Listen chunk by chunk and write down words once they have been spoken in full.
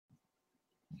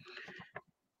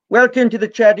Welcome to the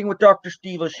Chatting with Dr.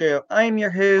 Steve show. I'm your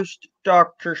host,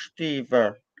 Dr. Steve.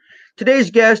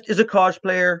 Today's guest is a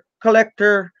cosplayer,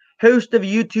 collector, host of a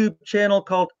YouTube channel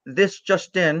called This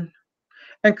Just In,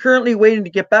 and currently waiting to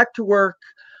get back to work,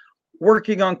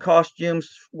 working on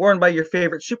costumes worn by your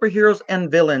favorite superheroes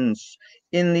and villains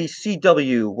in the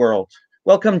CW world.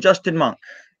 Welcome, Justin Monk.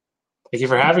 Thank you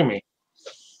for having me.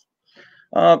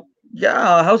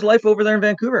 How's life over there in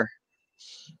Vancouver?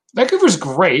 Vancouver's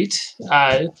great.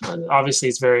 Obviously,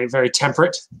 it's very, very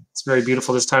temperate. It's very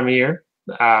beautiful this time of year.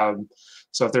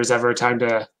 So if there's ever a time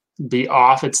to be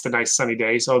off, it's the nice sunny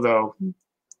days, although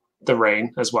the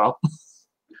rain as well.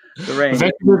 The rain.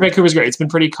 Vancouver's great. It's been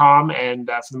pretty calm, and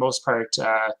for the most part,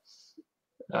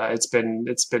 it's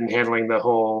been handling the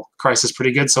whole crisis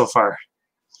pretty good so far.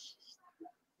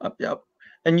 Yep.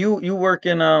 And you work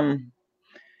in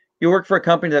you work for a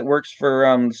company that works for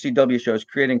CW shows,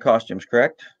 creating costumes,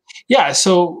 correct? Yeah,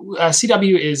 so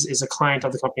CW is a client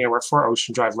of the company I work for,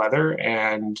 Ocean Drive Leather,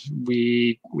 and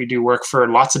we do work for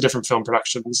lots of different film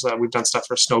productions. We've done stuff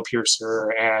for Snowpiercer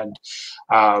and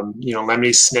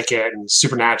Lemony Snicket and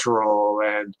Supernatural,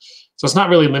 and so it's not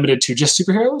really limited to just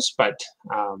superheroes, but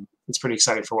it's pretty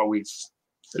exciting for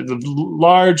the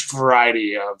large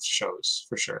variety of shows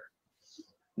for sure.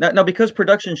 Now, because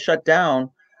production shut down,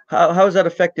 how has that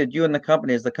affected you and the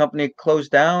company? Is the company closed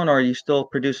down, or are you still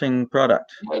producing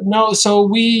product? No, so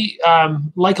we,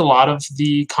 like a lot of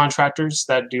the contractors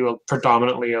that do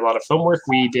predominantly a lot of film work,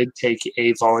 we did take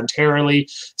a voluntarily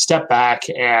step back,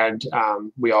 and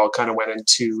we all kind of went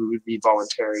into the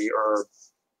voluntary or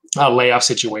layoff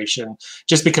situation,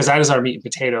 just because that is our meat and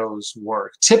potatoes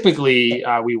work. Typically,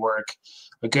 we work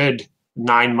a good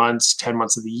 9 months, 10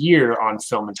 months of the year on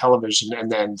film and television.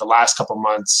 And then the last couple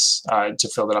months to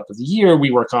fill it up of the year,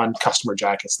 we work on customer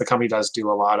jackets. The company does do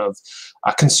a lot of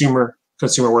consumer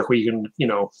work where you can,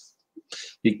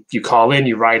 you call in,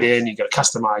 you write in, you get a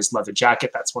customized leather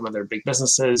jacket. That's one of their big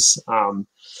businesses. Not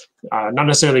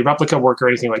necessarily replica work or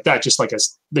anything like that, just like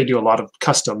they do a lot of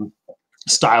custom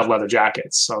styled leather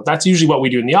jackets. So that's usually what we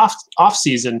do in the off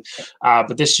season.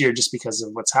 But this year, just because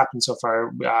of what's happened so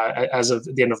far, as of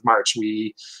the end of March,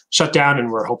 we shut down,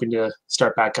 and we're hoping to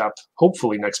start back up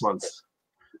hopefully next month.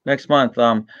 Next month.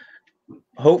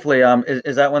 Hopefully,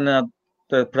 is that when the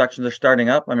productions are starting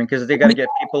up? I mean, because they got to get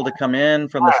people to come in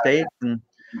from the States, and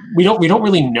we don't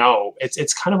really know.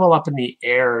 It's kind of all up in the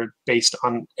air based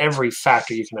on every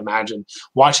factor you can imagine.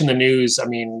 Watching the news, I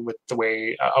mean, with the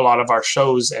way a lot of our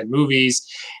shows and movies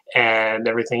and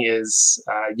everything is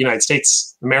United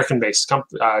States, American-based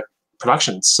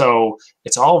productions. So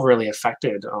it's all really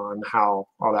affected on how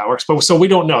all that works. But so we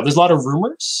don't know. There's a lot of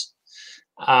rumors,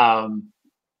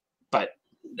 but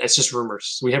it's just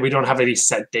rumors. We don't have any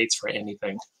set dates for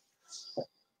anything.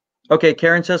 Okay,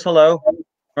 Karen says hello.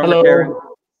 Remember hello, Karen?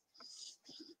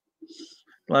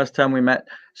 Last time we met.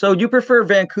 So you prefer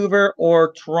Vancouver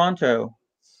or Toronto?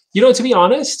 To be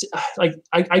honest, like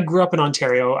I grew up in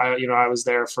Ontario. I was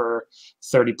there for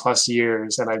 30 plus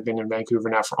years, and I've been in Vancouver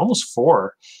now for almost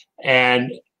 4.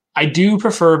 And I do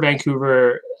prefer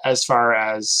Vancouver as far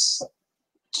as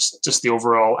just the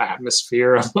overall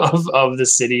atmosphere of the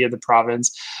city and the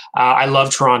province. I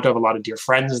love Toronto. I have a lot of dear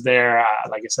friends there.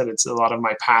 Like I said, it's a lot of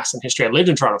my past and history. I lived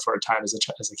in Toronto for a time as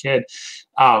a kid,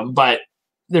 but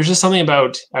there's just something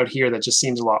about out here that just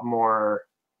seems a lot more,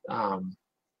 I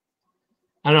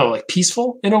don't know, like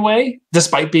peaceful in a way,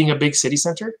 despite being a big city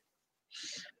center.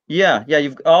 Yeah.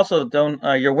 You've also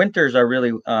your winters are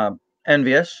really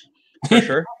envious, for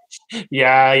sure.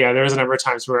 Yeah. There was a number of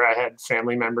times where I had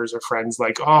family members or friends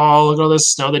like, "Oh, look at all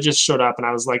this snow that just showed up," and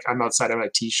I was like, "I'm outside in my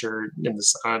t-shirt in the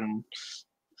sun."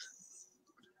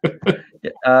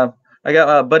 I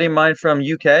got a buddy of mine from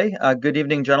UK. Good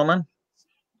evening, gentlemen.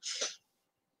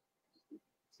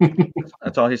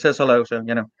 That's all he says. Hello. So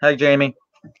hi, Jamie.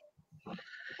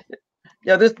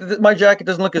 Yeah, this my jacket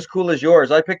doesn't look as cool as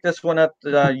yours. I picked this one at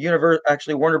the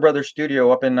Warner Brothers studio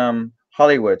up in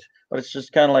Hollywood, but it's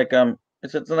just kind of like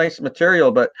it's a nice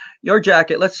material. But your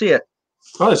jacket, let's see it.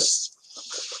 Nice.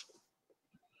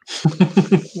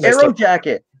 Arrow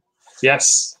jacket.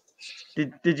 Yes.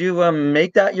 Did you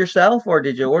make that yourself, or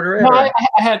did you order it? No, I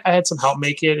had some help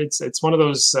make it. It's one of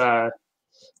those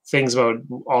things about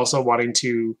also wanting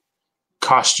to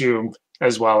costume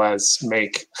as well as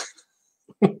make.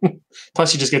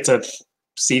 Plus, you just get to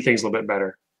see things a little bit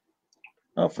better.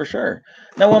 Oh, for sure.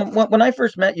 Now, when I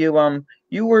first met you,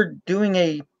 you were doing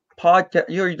a podcast.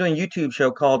 You were doing a YouTube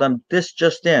show called This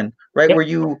Just In, right? Yep. Where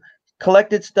you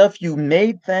collected stuff, you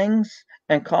made things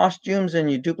and costumes,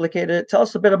 and you duplicated it. Tell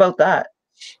us a bit about that.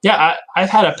 Yeah, I've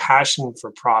had a passion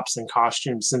for props and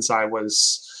costumes since I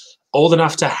was old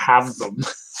enough to have them.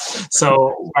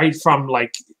 So right from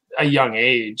like a young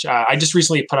age, I just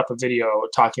recently put up a video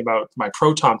talking about my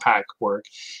proton pack work.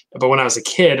 But when I was a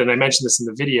kid, and I mentioned this in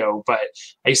the video, but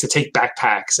I used to take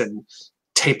backpacks and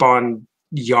tape on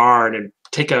yarn and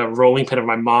take a rolling pin of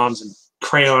my mom's and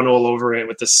crayon all over it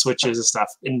with the switches and stuff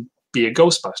and be a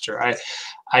Ghostbuster.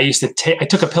 I used to take, I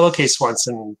took a pillowcase once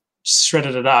and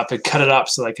shredded it up and cut it up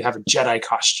so I could have a Jedi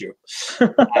costume.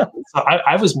 So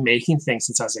I was making things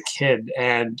since I was a kid.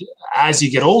 And as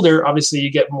you get older, obviously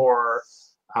you get more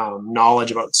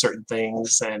knowledge about certain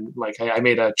things. And like I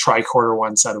made a tricorder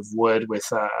once out of wood with,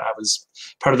 I was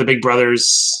part of the Big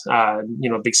Brothers,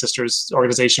 Big Sisters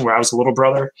organization where I was a little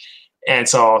brother. And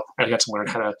so I got to learn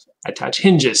how to attach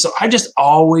hinges. So I've just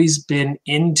always been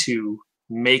into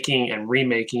making and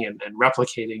remaking and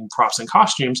replicating props and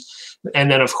costumes. And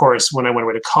then, of course, when I went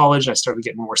away to college, I started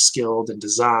getting more skilled in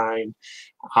design.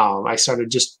 I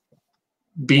started just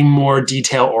being more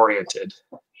detail oriented,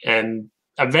 and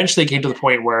eventually came to the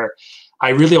point where I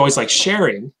really always liked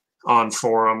sharing on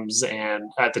forums.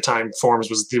 And at the time,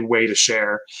 forums was the way to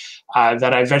share,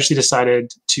 that I eventually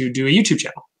decided to do a YouTube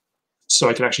channel. So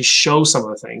I can actually show some of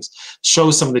the things,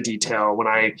 show some of the detail when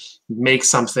I make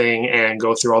something and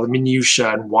go through all the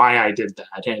minutia and why I did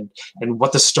that and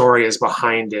what the story is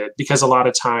behind it. Because a lot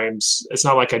of times it's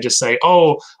not like I just say,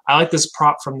 oh, I like this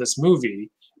prop from this movie,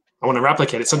 I want to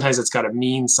replicate it. Sometimes it's got to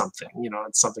mean something,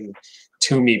 it's something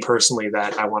to me personally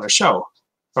that I want to show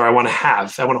or I want to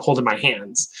have, I want to hold in my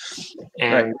hands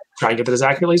and try and get it as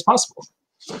accurately as possible.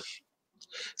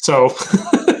 So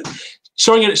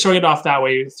showing it off that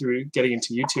way through getting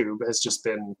into YouTube has just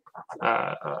been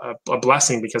a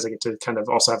blessing, because I get to kind of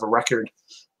also have a record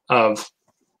of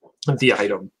the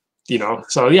item,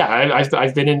 So yeah,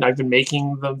 I've been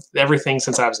making everything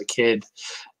since I was a kid.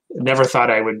 Never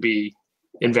thought I would be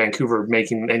in Vancouver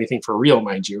making anything for real,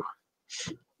 mind you.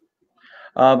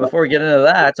 Before we get into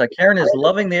that, Karen is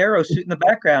loving the arrow suit in the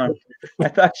background. I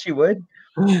thought she would.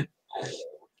 It's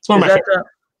one of my favorite.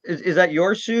 Is that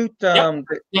your suit? Yeah,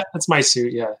 that's my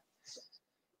suit. Yeah.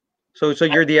 So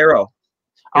you're the arrow.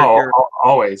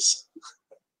 Always.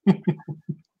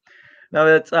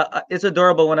 No, it's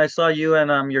adorable. When I saw you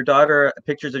and your daughter,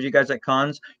 pictures of you guys at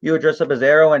cons, you would dress up as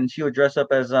Arrow and she would dress up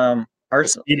as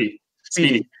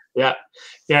Speedy. Yeah.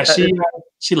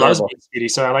 She loves being Speedy,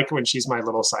 so I like it when she's my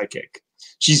little sidekick.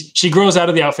 She grows out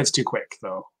of the outfits too quick,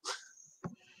 though.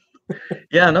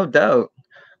 Yeah, no doubt.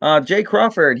 Jay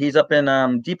Crawford, he's up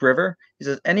in Deep River. He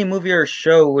says, any movie or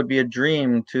show would be a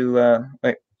dream to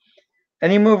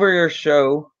any movie or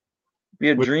show be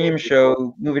a dream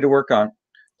movie to work on.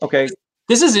 Okay.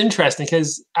 This is interesting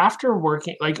because after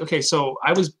working, so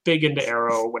I was big into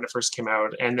Arrow when it first came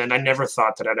out, and then I never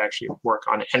thought that I'd actually work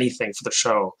on anything for the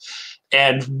show.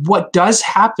 And what does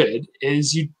happen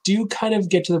is you do kind of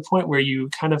get to the point where you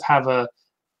kind of have a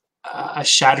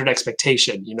shattered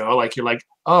expectation, like you're like,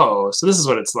 oh, so this is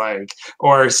what it's like,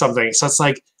 or something. So it's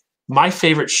like my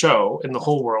favorite show in the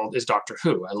whole world is Doctor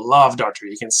Who. I love Doctor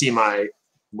Who. You can see my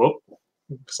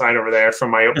sign over there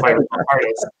from my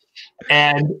artist.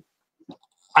 And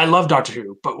I love Doctor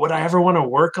Who, but would I ever want to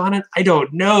work on it? I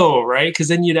don't know, right? Because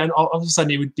then all of a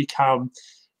sudden it would become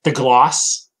the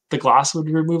gloss. The gloss would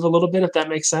remove a little bit, if that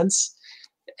makes sense.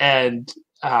 And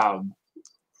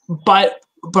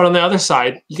but on the other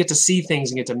side, you get to see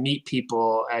things and get to meet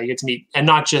people. You get to meet, and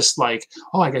not just like,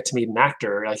 oh, I get to meet an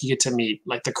actor. Like you get to meet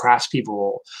like the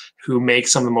craftspeople who make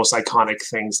some of the most iconic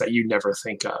things that you never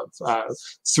think of.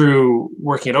 Through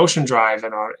working at Ocean Drive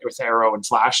and with Arrow and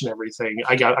Flash and everything,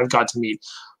 I've got to meet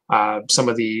some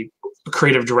of the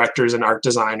creative directors and art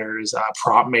designers,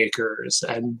 prop makers,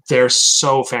 and they're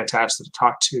so fantastic to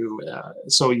talk to.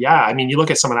 So yeah, I mean, you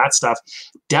look at some of that stuff.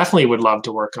 Definitely would love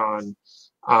to work on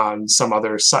some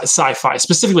other sci-fi,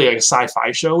 specifically like a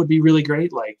sci-fi show would be really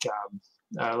great, like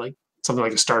something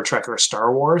like a Star Trek or a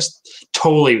Star Wars.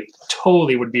 Totally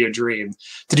would be a dream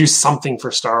to do something for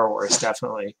Star Wars.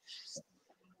 Definitely.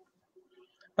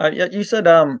 Yeah, you said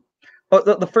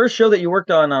the first show that you worked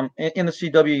on in the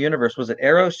CW universe, was it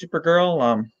Arrow,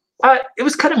 Supergirl? It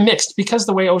was kind of mixed, because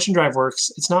the way Ocean Drive works,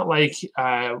 it's not like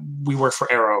we work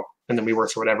for Arrow and then we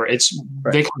work for whatever. It's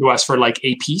They come to us for like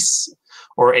a piece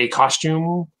or a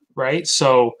costume, right?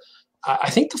 So I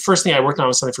think the first thing I worked on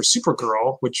was something for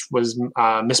Supergirl, which was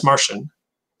Miss Martian.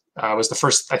 Was the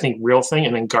first, I think, real thing,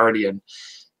 and then Guardian.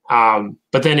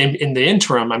 But then in the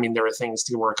interim, I mean, there were things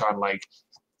to work on, like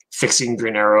fixing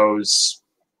Green Arrow's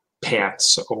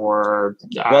pants, or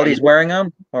while he's wearing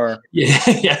them, or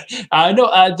yeah.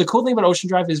 No, the cool thing about Ocean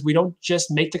Drive is we don't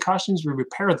just make the costumes, we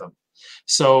repair them.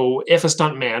 So if a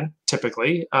stuntman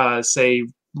typically say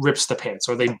rips the pants,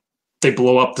 or they they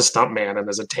blow up the stunt man and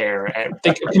there's a tear and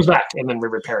it comes back and then we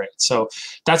repair it. So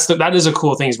that is a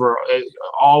cool thing is we're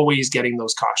always getting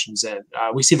those costumes in.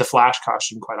 We see the Flash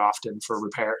costume quite often for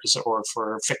repairs or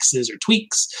for fixes or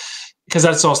tweaks, because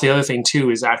that's also the other thing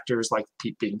too, is actors, like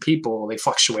being people, they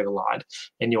fluctuate a lot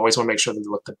and you always want to make sure that they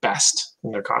look the best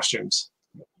in their costumes.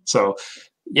 So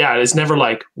yeah, it's never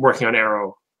like working on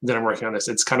Arrow, then I'm working on this.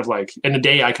 It's kind of like in a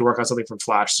day I could work on something from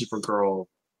Flash, Supergirl,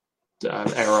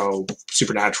 Arrow,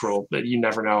 Supernatural, but you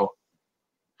never know.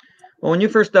 Well, when you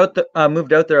first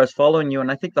moved out there, I was following you,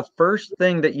 and I think the first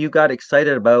thing that you got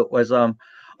excited about was, oh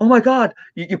my God,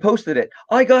 you posted it.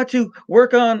 I got to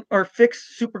work on or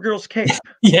fix Supergirl's cape.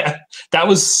 Yeah, that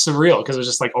was surreal because it was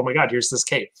just like, oh my God, here's this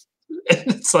cape.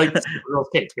 It's like Supergirl's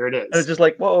cape. Here it is. I was just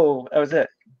like, whoa, that was it.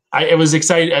 It was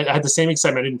exciting. I had the same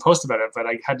excitement. I didn't post about it, but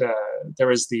I had to. There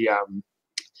was the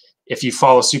if you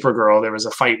follow Supergirl, there was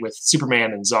a fight with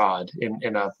Superman and Zod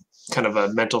in a kind of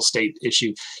a mental state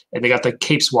issue, and they got the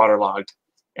capes waterlogged,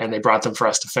 and they brought them for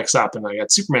us to fix up, and I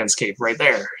got Superman's cape right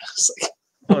there. Like,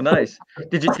 oh, nice.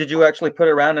 Did you actually put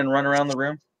it around and run around the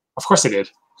room? Of course I did.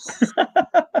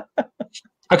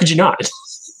 How could you not?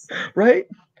 Right?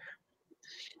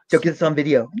 Don't get this on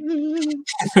video.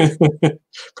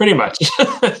 Pretty much.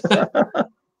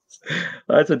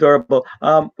 That's adorable.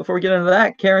 Before we get into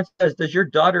that, Karen says, does your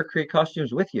daughter create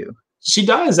costumes with you? She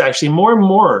does, actually, more and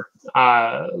more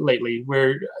lately.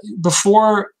 Where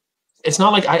before, it's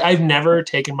not like I've never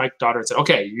taken my daughter and said,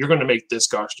 okay, you're going to make this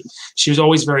costume. She was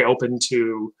always very open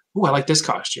to, oh, I like this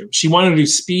costume. She wanted to do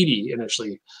Speedy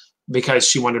initially because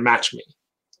she wanted to match me.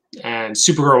 And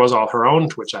Supergirl was all her own,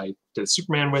 which I did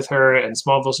Superman with her and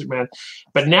Smallville Superman.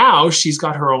 But now she's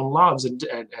got her own loves and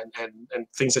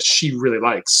things that she really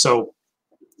likes. So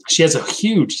she has a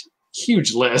huge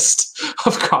list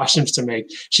of costumes to make.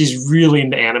 She's really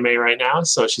into anime right now,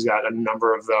 so she's got a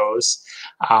number of those.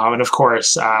 And of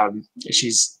course,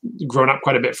 she's grown up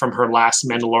quite a bit from her last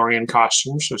Mandalorian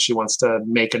costume, so she wants to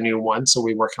make a new one. So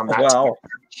we work on that. Wow.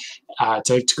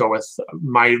 To go with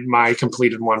my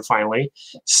completed one finally.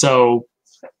 So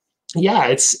yeah,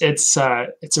 it's a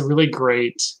really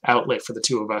great outlet for the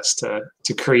two of us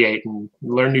to create and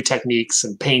learn new techniques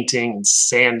and painting and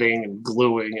sanding and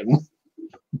gluing. And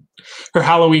her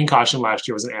Halloween costume last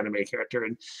year was an anime character,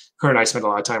 and her and I spent a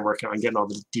lot of time working on getting all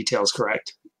the details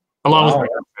correct, along with my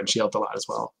girlfriend. She helped a lot as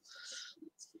well.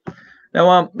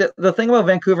 Now, the thing about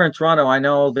Vancouver and Toronto, I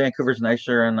know Vancouver's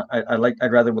nicer, and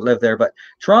I'd rather live there. But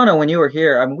Toronto, when you were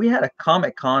here, I mean, we had a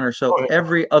Comic Con or so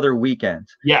every other weekend.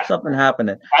 Yeah, something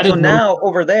happening. So now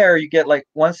over there, you get like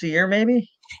once a year, maybe.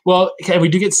 Well, okay, we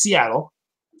do get Seattle,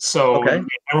 so okay.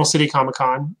 Emerald City Comic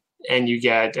Con, and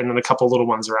then a couple little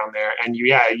ones around there, and you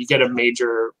get a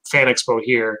major fan expo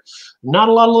here. Not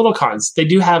a lot of little cons. They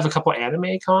do have a couple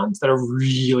anime cons that are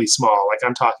really small. Like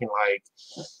I'm talking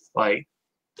like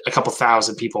a couple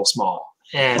thousand people small,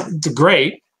 and they're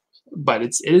great, but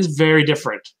it is very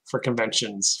different for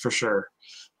conventions for sure.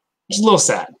 It's a little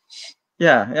sad.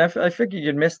 Yeah, I figured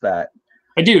you'd miss that.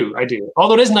 I do.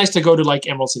 Although it is nice to go to like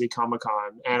Emerald City Comic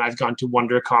Con, and I've gone to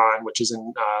WonderCon, which is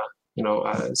in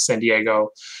San Diego.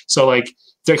 So like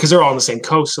because they're all on the same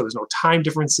coast, so there's no time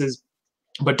differences,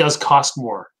 but it does cost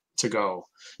more to go.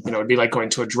 It'd be like going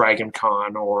to a Dragon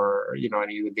Con or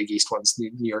any of the big East ones, New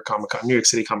York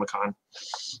City Comic Con.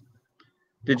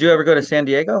 Did you ever go to San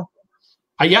Diego?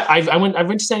 Yeah, I went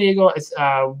to San Diego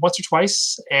once or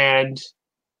twice, and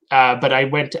but I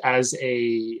went as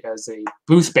a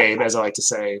booth babe, as I like to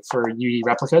say, for UD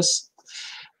Replicas.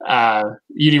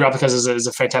 UD Replicas is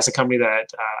a fantastic company that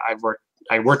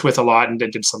I worked with a lot and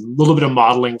did some little bit of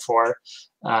modeling for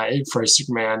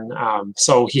Superman.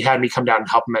 So he had me come down and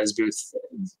help him at his booth,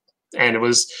 and it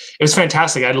was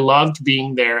fantastic. I loved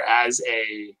being there as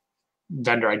a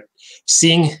vendor.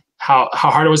 Seeing how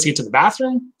hard it was to get to the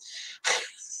bathroom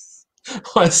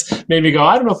made me go,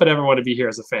 I don't know if I'd ever want to be here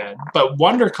as a fan. But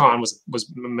WonderCon was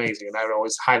amazing, and I would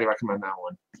always highly recommend that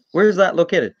one. Where is that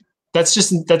located? That's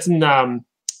in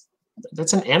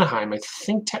Anaheim, I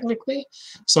think, technically.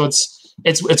 So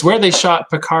it's where they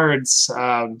shot Picard's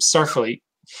Starfleet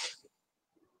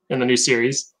in the new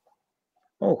series.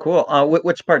 Oh, cool.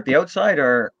 Which part? The outside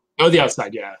or? Oh, the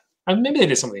outside, yeah. Maybe they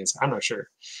did something inside. I'm not sure,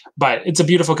 but it's a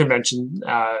beautiful convention.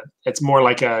 It's more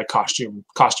like a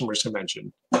costumers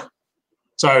convention.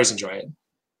 So I always enjoy it.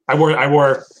 I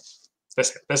wore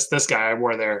this guy. I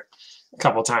wore there a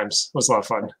couple of times. It was a lot of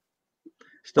fun.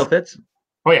 Still fits?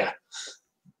 Oh yeah.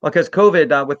 Well, because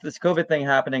COVID, with this COVID thing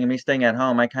happening and me staying at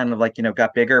home, I kind of like,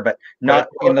 got bigger, but not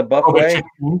in the buff way,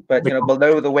 but,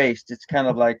 below the waist. It's kind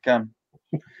of like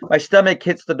my stomach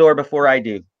hits the door before I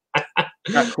do.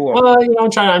 Cool. Well,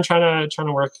 I'm trying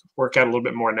to work out a little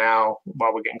bit more now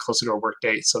while we're getting closer to a work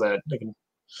date, so that I can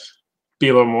be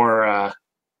a little more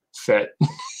fit.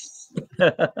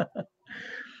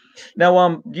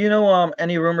 Now, do you know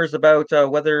any rumors about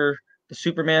whether the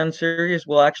Superman series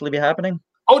will actually be happening?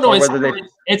 Oh no, Or it's whether they happening.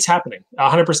 It's happening.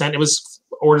 100%. It was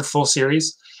ordered full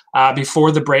series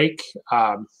before the break,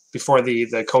 before the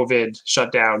COVID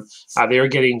shutdown. They were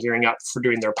gearing up for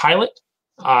doing their pilot.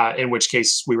 In which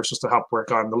case we were supposed to help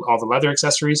work on all the leather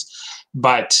accessories,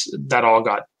 but that all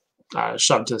got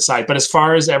shoved to the side. But as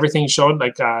far as everything showed,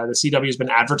 like the CW has been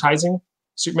advertising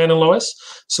Superman and Lois,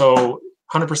 so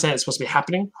 100% it's supposed to be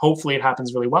happening. Hopefully it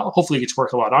happens really well. Hopefully you get to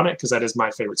work a lot on it, because that is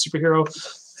my favorite superhero.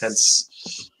 Hence,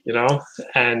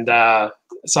 and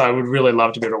so I would really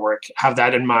love to be able to have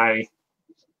that in my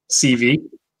CV.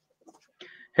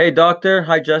 Hey, Doctor.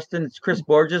 Hi, Justin. It's Chris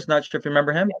Borges. Not sure if you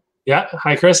remember him. Yeah.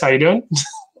 Hi, Chris. How you doing?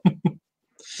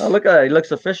 Oh, look at that. He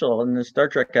looks official in his Star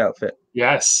Trek outfit.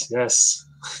 Yes.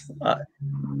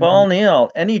 Paul Neal,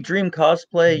 any dream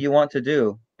cosplay you want to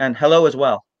do? And hello as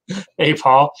well. Hey,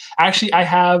 Paul. Actually, I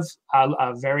have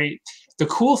the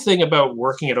cool thing about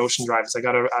working at Ocean Drive is I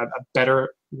got a better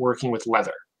working with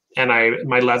leather. And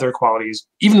my leather qualities,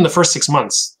 even in the first 6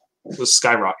 months, was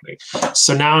skyrocketing.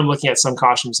 So now I'm looking at some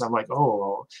costumes. I'm like,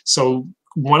 oh, so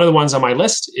one of the ones on my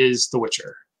list is The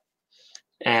Witcher.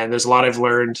 And there's a lot I've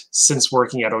learned since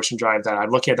working at Ocean Drive that I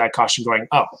look at that costume going,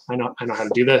 oh, I know how to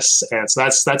do this. And so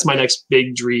that's my next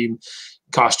big dream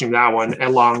costume, that one,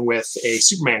 along with a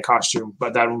Superman costume,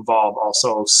 but that would involve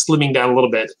also slimming down a little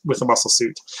bit with a muscle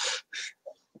suit.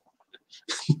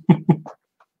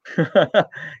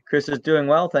 Chris is doing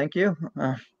well, thank you.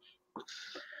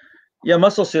 Yeah,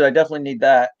 muscle suit, I definitely need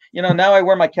that. Now I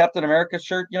wear my Captain America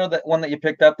shirt, that one that you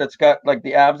picked up that's got like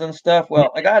the abs and stuff.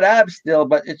 Well, I got abs still,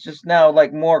 but it's just now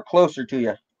like more closer to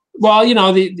you. Well,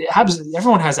 the abs,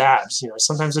 everyone has abs,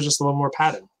 sometimes they're just a little more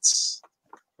padded.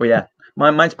 Well, yeah,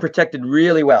 mine's protected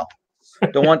really well.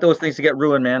 Don't want those things to get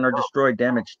ruined, man, or destroyed,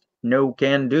 damaged. No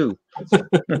can do.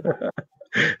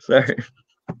 Sorry.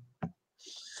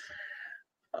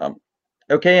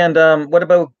 Okay, and what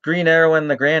about Green Arrow and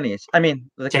the Grannies? I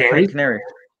mean, the Canaries.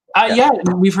 Yeah,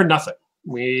 we've heard nothing.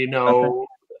 We know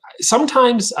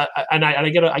sometimes, and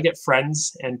I get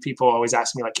friends and people always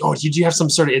ask me like, "Oh, did you have some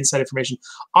sort of inside information?"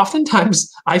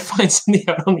 Oftentimes, I find something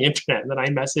out on the internet and then I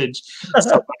message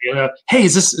somebody, "Hey,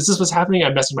 is this what's happening?"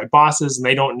 I message my bosses and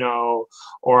they don't know,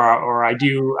 or I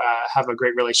do have a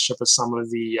great relationship with some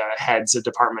of the heads of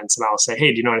departments, and I'll say,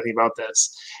 "Hey, do you know anything about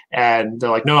this?" And they're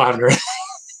like, "No, I haven't heard."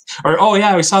 Or, "Oh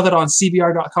yeah, we saw that on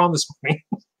CBR.com this morning."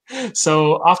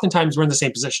 So oftentimes we're in the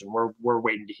same position. We're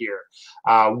waiting to hear.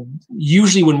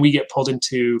 Usually when we get pulled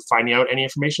into finding out any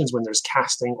information is when there's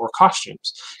casting or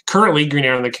costumes. Currently, Green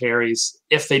Arrow and the Canaries,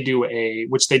 if they do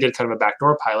which they did kind of a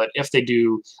backdoor pilot, if they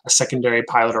do a secondary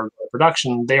pilot or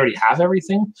production, they already have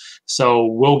everything. So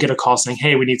we'll get a call saying,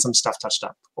 hey, we need some stuff touched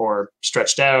up or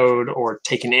stretched out or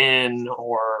taken in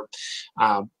or,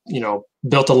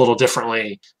 built a little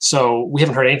differently. So we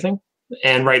haven't heard anything.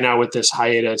 And right now with this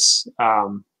hiatus,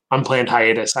 unplanned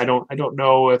hiatus, I don't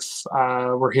know if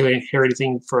we're hearing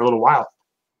anything for a little while.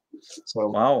 So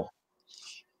wow.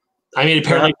 I mean,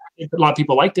 apparently a lot of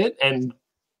people liked it, and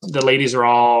the ladies are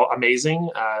all amazing.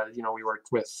 We worked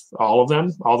with all of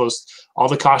them, all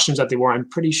the costumes that they wore. I'm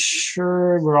pretty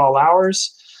sure were all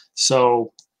ours.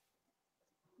 So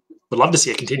would love to see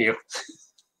it continue.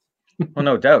 Well,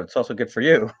 no doubt. It's also good for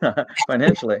you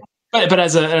financially. But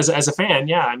as a fan,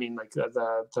 yeah, I mean, like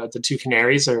the two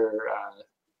Canaries are,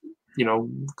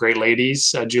 great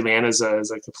ladies. Juliana is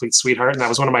a complete sweetheart, and that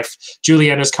was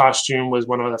Juliana's costume was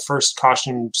one of the first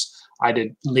costumes I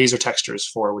did laser textures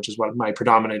for, which is what my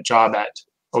predominant job at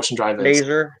Ocean Drive is.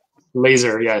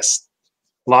 Laser, yes,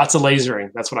 lots of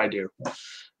lasering. That's what I do,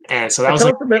 and so that was. Tell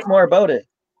us a bit more about it.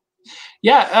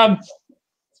 Yeah.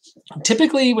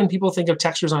 Typically, when people think of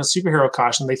textures on a superhero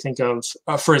costume, they think of,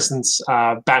 for instance,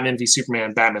 Batman v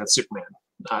Superman, Batman and Superman.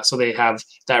 So they have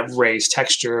that raised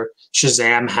texture.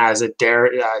 Shazam has it.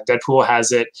 Deadpool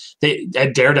has it.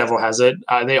 Daredevil has it.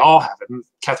 They all have it.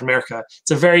 Captain America.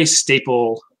 It's a very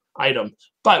staple item.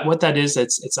 But what that is,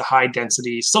 it's a high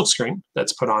density silkscreen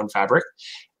that's put on fabric,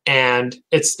 and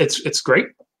it's great.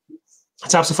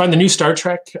 It's absolutely fine. The new Star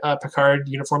Trek Picard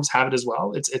uniforms have it as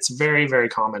well. It's very, very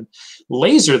common.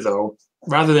 Laser, though,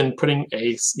 rather than putting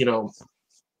a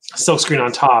silkscreen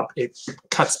on top, it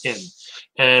cuts in.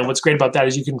 And what's great about that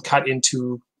is you can cut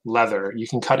into leather, you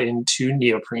can cut into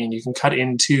neoprene, you can cut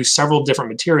into several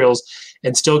different materials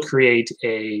and still create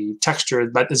a texture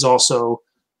that is also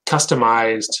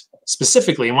customized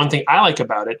specifically. And one thing I like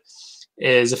about it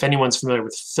is, if anyone's familiar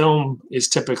with film, is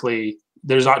typically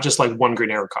there's not just like one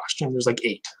Green Arrow costume. There's like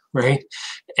 8, right?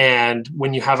 And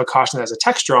when you have a costume that has a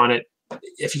texture on it,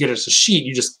 if you get it as a sheet,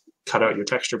 you just cut out your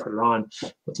texture, put it on.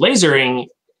 With lasering,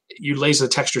 you laser the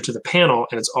texture to the panel,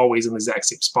 and it's always in the exact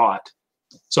same spot.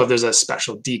 So if there's a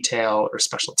special detail or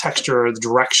special texture or the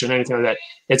direction, anything like that,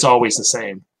 it's always the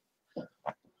same.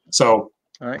 So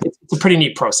it's a pretty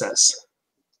neat process.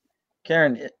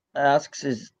 Karen asks,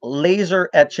 is laser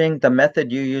etching the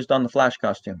method you used on the Flash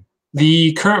costume?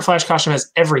 The current Flash costume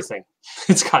has everything.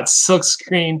 It's got silk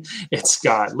screen, it's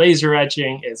got laser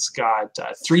etching, it's got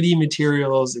 3D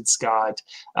materials, it's got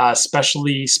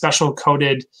special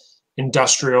coated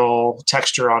industrial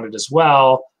texture on it as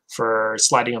well for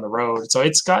sliding on the road. So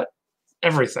it's got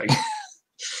everything.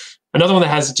 Another one that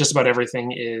has just about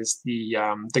everything is the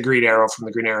Green Arrow from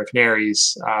the Green Arrow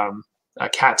Canaries.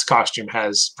 Cat's costume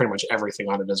has pretty much everything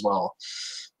on it as well.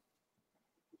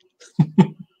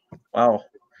 Wow.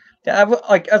 Yeah,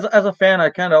 like as a fan,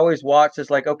 I kind of always watch this.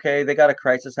 Like, okay, they got a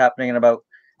crisis happening in about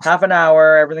half an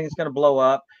hour. Everything's gonna blow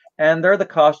up, and there are the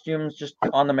costumes just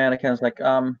on the mannequins. Like,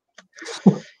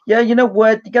 yeah, you know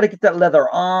what? You got to get that leather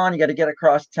on. You got to get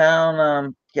across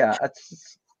town. Yeah,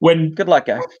 it's good luck,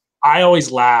 guys. I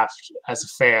always laughed as a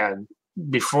fan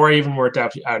before I even worked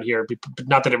out here.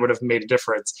 Not that it would have made a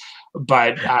difference,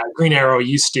 but Green Arrow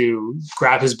used to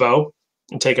grab his bow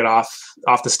and take it off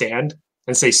the stand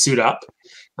and say "suit up,"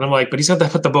 and I'm like, but he's got to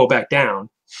put the bow back down.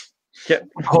 Yeah.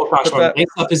 Whole costume, lace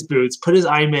up his boots, put his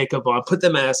eye makeup on, put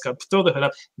the mask on, throw the hood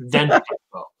up, then put the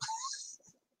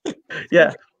bow.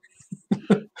 Yeah.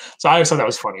 So I always thought that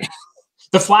was funny.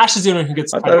 The Flash is the only one who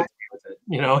gets with it.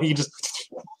 You know, he just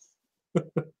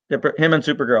yeah, him and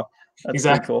Supergirl. That's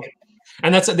exactly cool.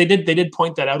 And that's they did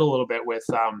point that out a little bit with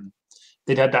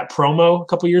they'd had that promo a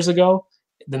couple years ago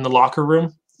in the locker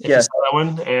room. If you saw that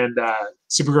one, and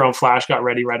Supergirl and Flash got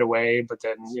ready right away, but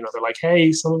then they're like,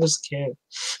 hey, some of us can't.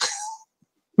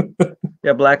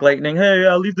 Yeah, Black Lightning. Hey,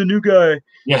 I'll leave the new guy.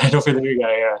 Yeah, don't fear the new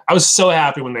guy. Yeah, I was so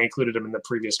happy when they included him in the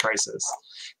previous Crisis.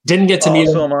 Didn't get to meet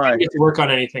him. Didn't get to work on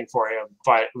anything for him,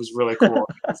 but it was really cool.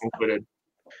 It's included.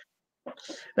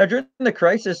 Now, during the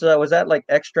Crisis, was that like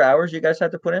extra hours you guys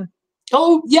had to put in?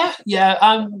 Oh yeah.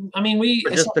 I mean,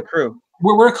 just the crew.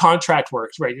 We're contract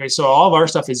work, right? So all of our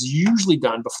stuff is usually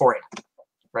done beforehand,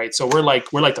 right? So we're like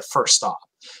the first stop.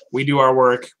 We do our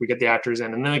work, we get the actors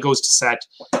in, and then it goes to set,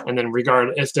 and then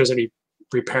if there's any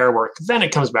repair work, then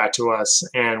it comes back to us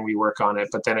and we work on it.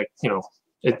 But then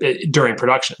it during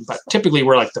production. But typically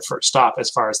we're like the first stop as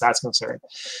far as that's concerned.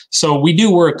 So we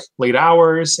do work late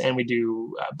hours, and we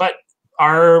do, but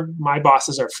my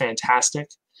bosses are fantastic,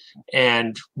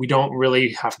 and we don't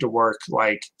really have to work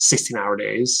like 16-hour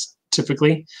days.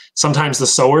 Typically, sometimes the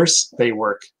sewers, they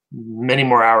work many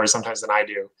more hours sometimes than I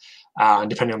do,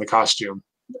 depending on the costume.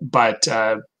 But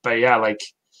yeah, like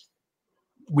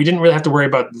we didn't really have to worry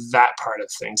about that part of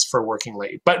things for working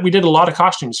late. But we did a lot of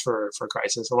costumes for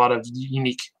Crisis, a lot of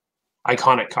unique,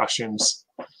 iconic costumes.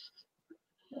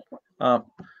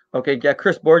 Okay, yeah.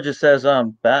 Chris Borges says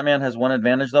Batman has one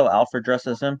advantage though. Alfred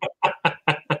dresses him.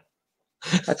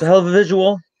 That's a hell of a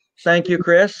visual. Thank you,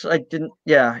 Chris. I didn't.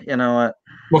 Yeah, you know what?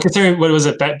 Well, considering what was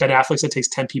it, Ben Affleck said it takes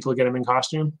 10 people to get him in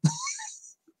costume.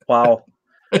 Wow.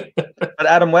 But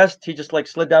Adam West, he just like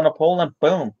slid down a pole and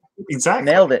boom, exactly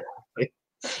nailed it.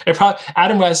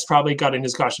 Adam West probably got in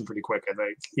his costume pretty quick. I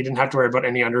think he didn't have to worry about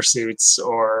any undersuits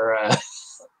or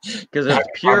because it's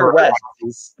pure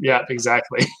West. Yeah,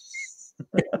 exactly.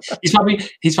 he's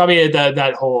probably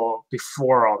that whole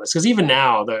before all this, because even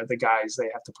now the guys, they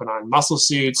have to put on muscle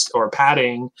suits or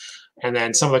padding, and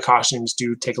then some of the costumes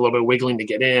do take a little bit of wiggling to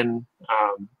get in.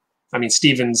 I mean,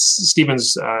 Stevens, he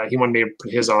wanted me to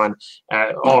put his on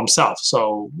all himself,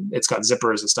 so it's got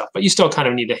zippers and stuff. But you still kind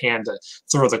of need a hand to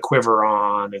throw the quiver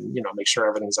on and make sure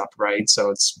everything's upright.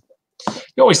 So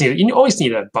you always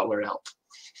need a butler to help.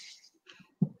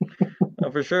 Oh,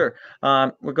 for sure.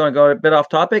 We're going to go a bit off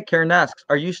topic. Karen asks,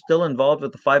 "Are you still involved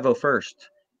with the 501st?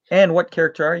 And what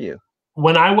character are you?"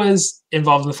 When I was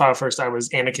involved in the 501st, I was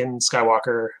Anakin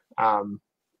Skywalker,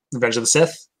 Revenge of the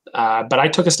Sith. But I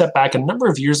took a step back a number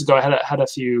of years ago. I had a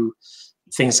few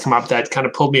things come up that kind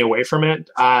of pulled me away from it.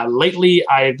 Lately,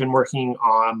 I've been working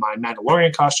on my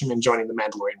Mandalorian costume and joining the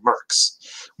Mandalorian Mercs,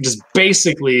 which is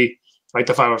basically like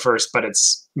the 501st, but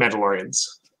it's Mandalorians,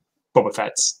 Boba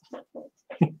Fett's.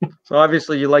 So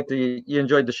obviously you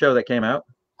enjoyed the show that came out.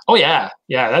 Oh yeah,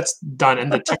 that's done,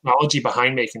 and the technology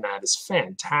behind making that is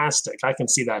fantastic. I can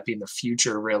see that being the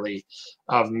future, really,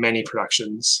 of many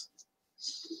productions.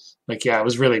 Like, yeah, it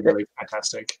was really, really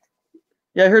fantastic.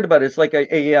 Yeah, I heard about it. It's like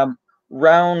a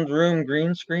round room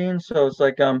green screen, so it's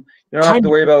like you don't have to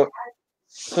worry about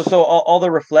so all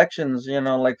the reflections,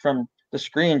 like from the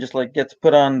screen just like gets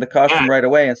put on the costume right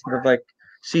away instead of like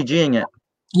CGing it.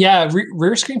 Yeah,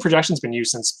 rear screen projection's been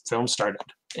used since film started,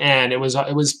 and it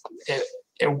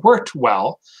worked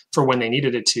well for when they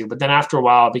needed it to. But then after a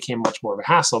while, it became much more of a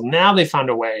hassle. Now they found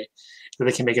a way that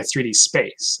they can make a 3D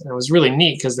space, and it was really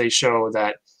neat because they show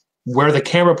that where the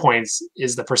camera points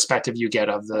is the perspective you get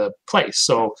of the place.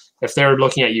 So if they're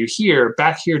looking at you here,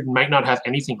 back here might not have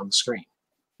anything on the screen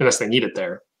unless they need it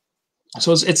there.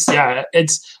 So it's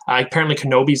apparently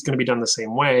Kenobi is going to be done the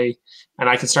same way, and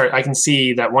I can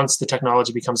see that once the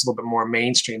technology becomes a little bit more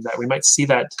mainstream, that we might see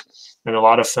that in a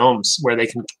lot of films where they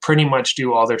can pretty much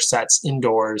do all their sets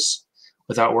indoors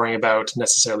without worrying about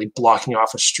necessarily blocking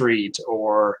off a street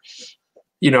or,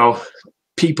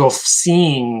 people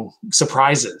seeing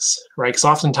surprises, right? Because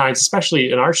oftentimes,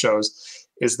 especially in our shows,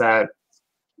 is that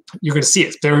you're going to see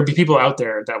it. There will be people out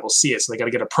there that will see it. So they got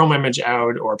to get a promo image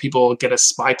out, or people get a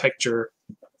spy picture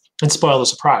and spoil the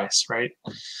surprise, right?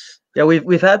 Yeah,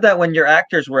 we've had that when your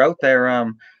actors were out there.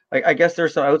 I guess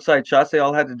there's some outside shots they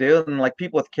all had to do, and like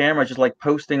people with cameras just like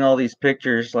posting all these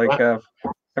pictures, like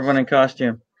everyone in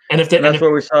costume. And that's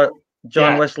where we saw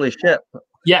John Wesley Shipp.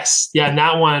 Yes, yeah, and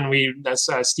that one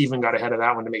Stephen got ahead of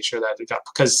that one to make sure that it got,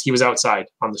 because he was outside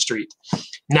on the street.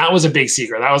 And that was a big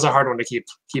secret. That was a hard one to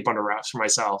keep under wraps for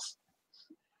myself,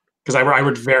 because I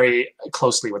worked very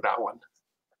closely with that one.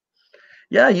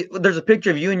 Yeah, there's a picture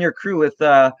of you and your crew with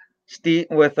John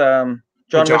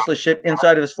Wesley Shipp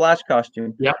inside of his Flash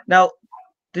costume. Yeah. Now,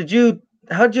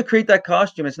 how did you create that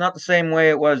costume? It's not the same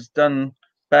way it was done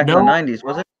back in the 90s,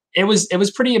 was it? It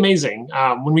was pretty amazing.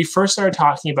 When we first started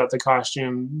talking about the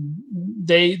costume,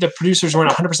 the producers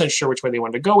weren't 100% sure which way they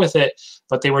wanted to go with it,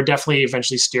 but they were definitely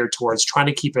eventually steered towards trying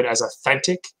to keep it as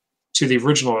authentic to the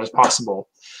original as possible.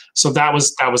 So that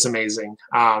was amazing.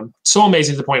 So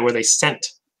amazing to the point where they sent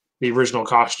the original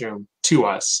costume to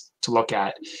us to look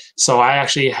at. So I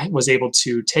actually was able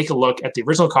to take a look at the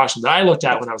original costume that I looked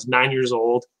at when I was 9 years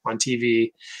old on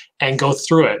TV and go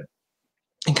through it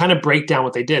and kind of break down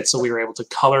what they did. So we were able to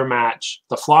color match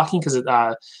the flocking, because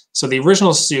so the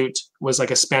original suit was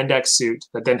like a spandex suit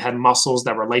that then had muscles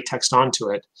that were latexed onto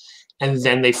it, and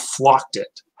then they flocked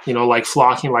it, like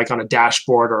flocking like on a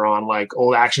dashboard or on like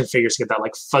old action figures to get that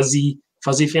like fuzzy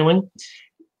feeling.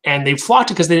 And they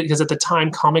flocked it because at the time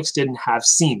comics didn't have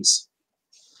seams.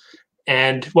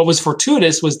 And what was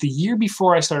fortuitous was the year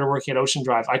before I started working at Ocean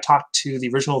Drive, I talked to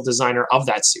the original designer of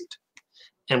that suit.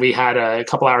 And we had a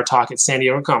couple-hour talk at San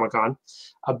Diego Comic-Con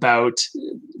about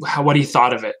what he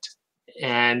thought of it.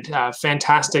 And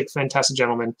fantastic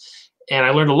gentleman. And I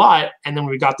learned a lot. And then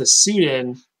when we got the suit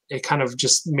in, it kind of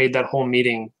just made that whole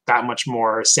meeting that much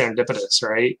more serendipitous,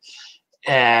 right?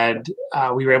 And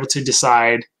we were able to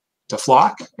decide to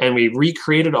flock, and we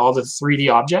recreated all the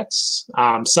 3D objects.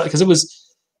 Because it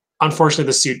was, unfortunately,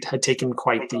 the suit had taken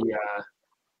quite the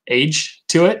age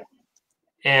to it.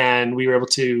 And we were able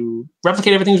to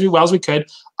replicate everything as well as we could,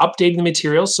 updating the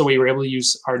materials. So we were able to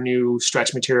use our new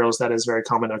stretch materials that is very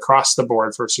common across the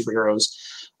board for superheroes,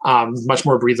 much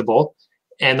more breathable.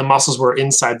 And the muscles were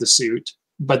inside the suit.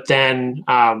 But then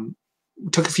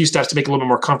took a few steps to make it a little bit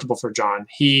more comfortable for John.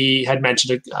 He had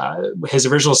mentioned his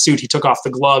original suit. He took off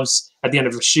the gloves at the end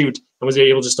of the shoot and was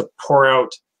able just to pour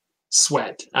out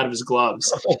sweat out of his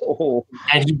gloves. Oh.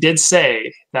 And he did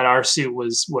say that our suit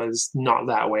was not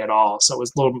that way at all. So it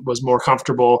was more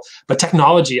comfortable. But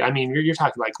technology, I mean, you're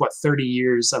talking like 30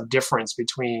 years of difference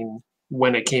between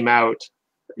when it came out,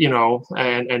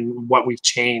 and what we've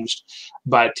changed.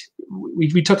 But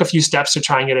we took a few steps to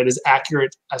try and get it as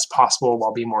accurate as possible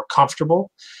while being more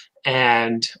comfortable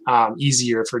and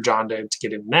easier for John to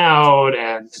get in and out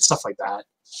and stuff like that.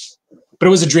 But it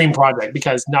was a dream project,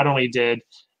 because not only did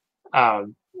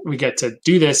we get to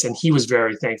do this, and he was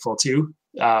very thankful too,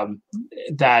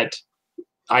 that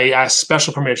I asked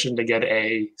special permission to get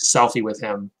a selfie with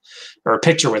him, or a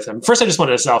picture with him. First, I just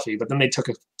wanted a selfie, but then they took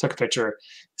a picture.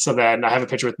 So then I have a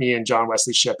picture with me and John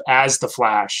Wesley Shipp as the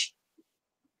Flash,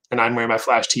 and I'm wearing my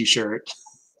Flash T-shirt.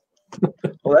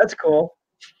 Well, that's cool.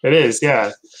 It is,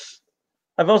 yeah.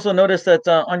 I've also noticed that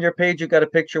on your page you got a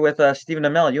picture with Stephen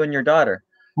Amell, you and your daughter.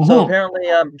 Mm-hmm. So apparently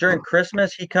during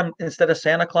Christmas, he come instead of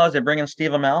Santa Claus, they bring in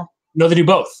Steve Amell. No, they do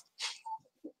both.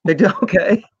 They do,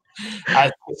 okay.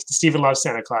 Stephen loves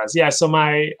Santa Claus. Yeah, so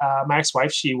my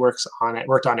ex-wife, she worked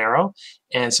on Arrow,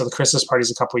 and so the Christmas parties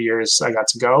a couple of years I got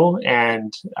to go,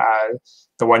 and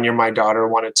the one year my daughter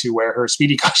wanted to wear her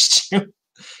Speedy costume,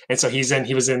 and so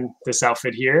he was in this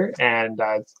outfit here, and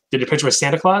did a picture with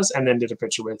Santa Claus, and then did a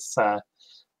picture with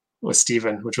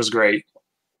Stephen, which was great.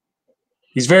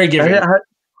 He's very giving.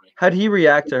 How'd he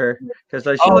react to her? Because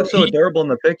she looked so adorable in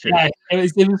the picture. Yeah,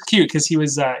 it was cute, because he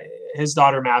was his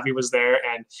daughter Mavi was there,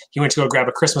 and he went to go grab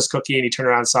a Christmas cookie, and he turned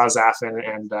around and saw Zaf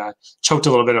and choked a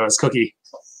little bit on his cookie.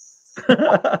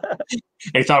 And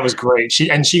he thought it was great. She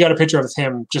got a picture of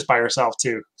him just by herself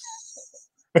too.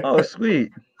 Oh,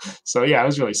 sweet. So yeah, it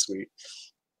was really sweet.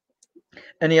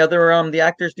 Any other the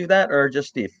actors do that, or just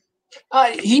Steve?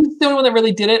 He's the only one that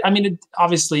really did it. I mean,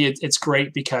 obviously it's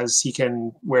great because he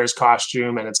can wear his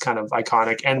costume and it's kind of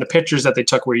iconic. And the pictures that they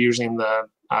took were usually in the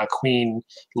Queen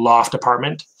loft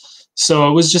apartment. So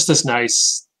it was just this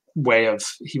nice way of,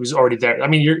 he was already there. I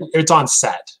mean, it's on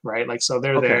set, right? Like, so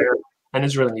they're there, and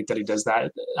it's really neat that he does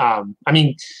that. I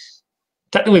mean,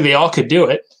 technically they all could do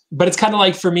it, but it's kind of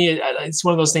like, for me, it's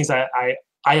one of those things that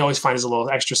I always find is a little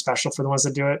extra special for the ones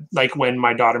that do it. Like when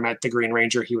my daughter met the Green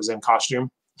Ranger, he was in costume.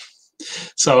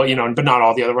 So, you know, but not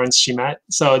all the other ones she met.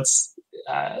 So it's,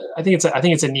 I think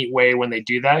it's a neat way when they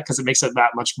do that, because it makes it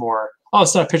that much more. Oh,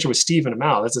 it's not a picture with Steve and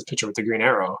Amel. That's a picture with the Green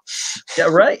Arrow. Yeah,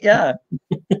 right. Yeah.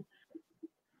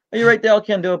 You're right. They all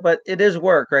can do it, but it is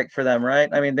work, right, for them, right?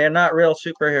 I mean, they're not real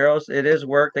superheroes. It is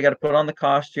work. They got to put on the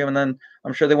costume, and then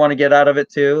I'm sure they want to get out of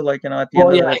it too. Like, you know, at the end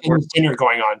of it, and dinner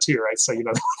going on too, right? So, you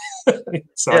know,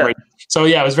 So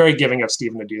yeah, it was very giving of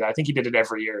Steven to do that. I think he did it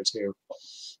every year too.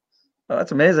 Oh,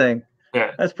 that's amazing.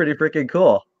 Yeah, that's pretty freaking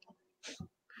cool.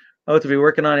 Oh, to be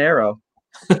working on Arrow.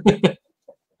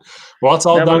 Well, it's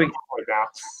all done right now.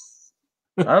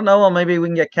 I don't know. Well, maybe we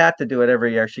can get Kat to do it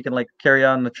every year. She can like carry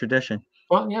on the tradition.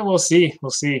 Well, yeah, we'll see. We'll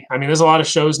see. I mean, there's a lot of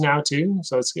shows now too,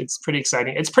 so it's pretty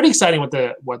exciting. It's pretty exciting what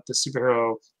the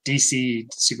superhero DC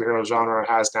superhero genre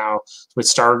has now, with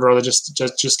Stargirl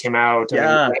that just came out.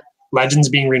 Yeah, and Legends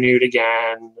being renewed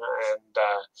again, and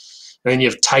then you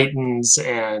have Titans,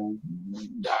 and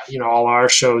you know, all our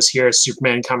shows here.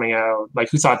 Superman coming out.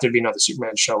 Like, who thought there'd be another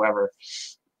Superman show ever?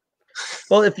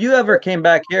 Well, if you ever came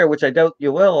back here, which I doubt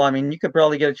you will, I mean, you could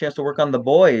probably get a chance to work on The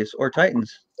Boys or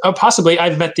Titans. Oh, possibly.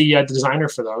 I've met the designer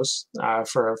for those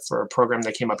for a program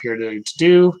that came up here to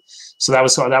do. So that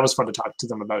was fun to talk to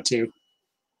them about too.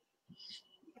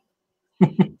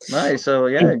 Nice. So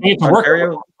yeah, I got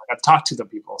to talk to the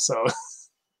people. So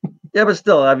yeah, but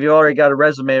still, have you already got a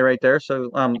resume right there?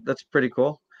 So that's pretty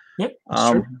cool. Yeah.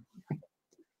 That's true.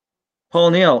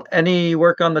 Paul Neal, any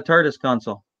work on the TARDIS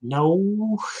console?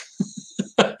 No.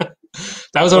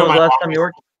 That was one of my last time you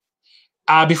worked.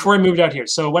 Before I moved out here.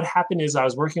 So what happened is I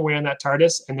was working away on that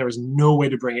TARDIS, and there was no way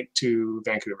to bring it to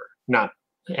Vancouver, none.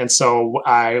 And so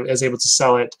I was able to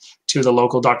sell it to the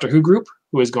local Doctor Who group,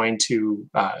 who is going to,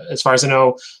 as far as I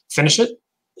know, finish it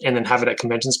and then have it at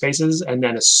convention spaces. And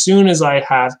then as soon as I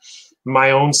have my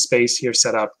own space here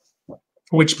set up,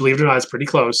 which, believe it or not, is pretty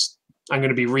close, I'm going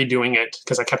to be redoing it,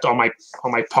 because I kept all my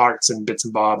parts and bits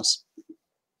and bobs.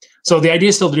 So the idea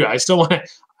is still to do it. I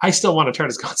still want a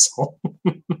TARDIS console.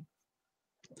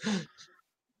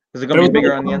 Is it going to be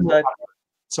bigger on the inside?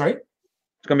 Sorry?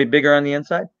 It's going to be bigger on the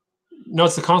inside? No,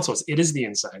 it's the consoles. It is the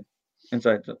inside.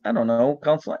 Inside. I don't know.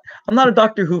 Console. I'm not a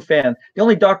Doctor Who fan. The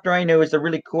only Doctor I know is the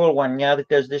really cool one. Yeah, that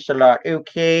does this a lot.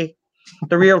 Okay.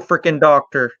 The real freaking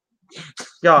Doctor.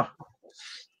 Yeah.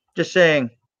 Just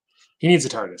saying. He needs a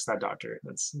TARDIS, that Doctor.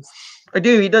 I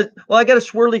do. He does. Well, I got a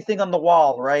swirly thing on the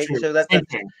wall, right? True. So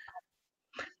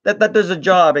that does a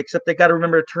job, except they got to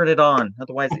remember to turn it on.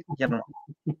 Otherwise, you know,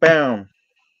 boom.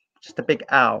 Just a big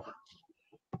ow.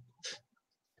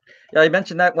 Yeah, I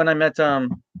mentioned that when I met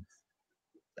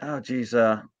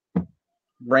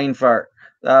brain fart.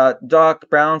 Doc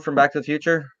Brown from Back to the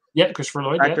Future. Yeah, Christopher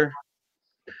Lloyd. Actor.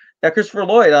 Yeah, Christopher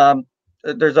Lloyd.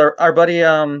 There's our buddy.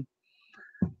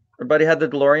 Our buddy had the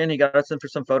DeLorean. He got us in for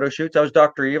some photo shoots. I was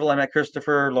Dr. Evil. I met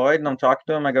Christopher Lloyd, and I'm talking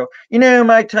to him. I go, you know,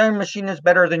 my time machine is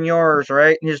better than yours,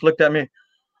 right? And he just looked at me.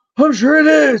 I'm sure it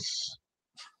is.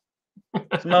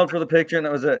 Smelled for the picture, and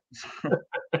that was it.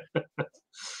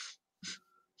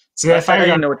 See, if I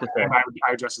didn't know what to say. I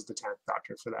would dress as the 10th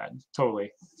Doctor for that.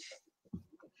 Totally.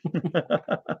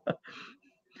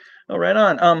 Oh, right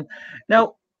on.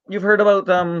 Now you've heard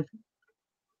about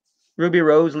Ruby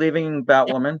Rose leaving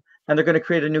Batwoman. And they're going to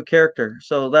create a new character.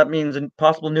 So that means a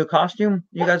possible new costume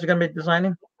you guys are going to be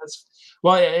designing?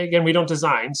 Well, again, we don't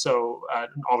design so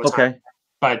all the time. Okay.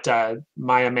 But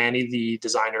Maya Manny, the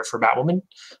designer for Batwoman,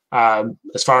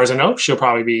 as far as I know, she'll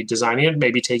probably be designing it,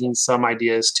 maybe taking some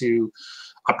ideas to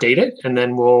update it. And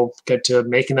then we'll get to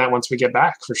making that once we get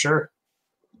back, for sure.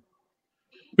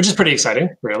 Which is pretty exciting,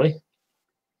 really.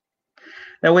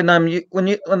 Now, when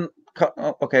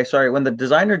the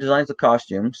designer designs the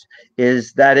costumes,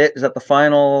 is that it? Is that the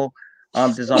final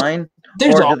design,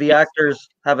 or do the actors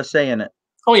have a say in it?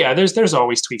 Oh yeah, there's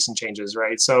always tweaks and changes,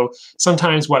 right? So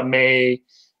sometimes what may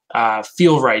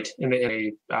feel right in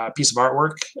a piece of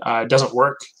artwork doesn't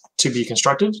work to be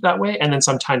constructed that way. And then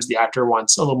sometimes the actor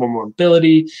wants a little more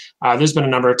mobility. There's been a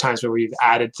number of times where we've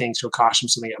added things to a costume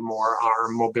so they get more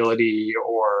arm mobility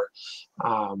or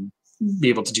be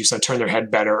able to do some, turn their head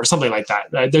better or something like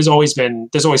that. There's always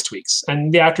tweaks,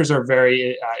 and the actors are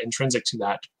very intrinsic to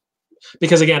that.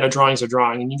 Because again, a drawing's a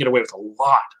drawing, and you get away with a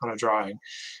lot on a drawing.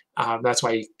 That's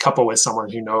why you couple with someone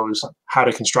who knows how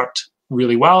to construct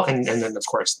really well, and then of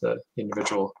course the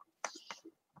individual.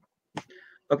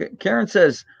 Okay, Karen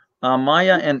says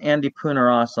Maya and Andy Poon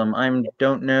are awesome. I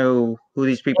don't know who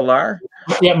these people are.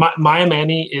 Yeah, Maya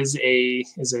Manny is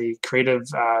a creative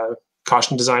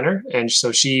costume designer, and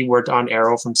so she worked on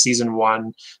Arrow from season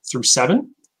 1 through 7,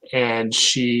 and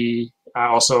she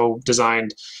also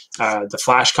designed the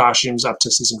Flash costumes up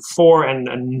to season 4 and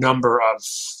a number of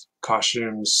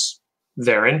costumes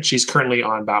therein. She's currently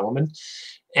on Batwoman.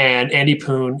 And Andy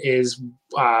Poon is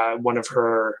one of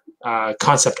her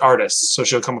concept artists. So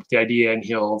she'll come up with the idea and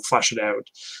he'll flesh it out.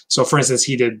 So for instance,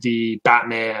 he did the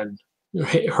Batman,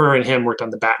 her and him worked on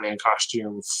the Batman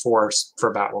costume for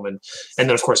Batwoman. And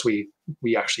then of course we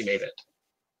actually made it.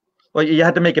 Well, you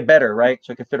had to make it better, right?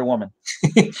 So it could fit a woman.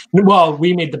 Well,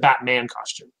 we made the Batman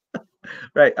costume.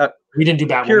 Right. We didn't do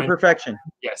Batwoman. Pure perfection.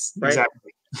 Yes, right?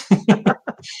 Exactly.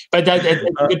 But it's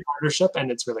a good partnership,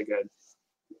 and it's really good.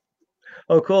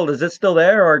 Oh, cool. Is it still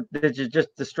there, or did you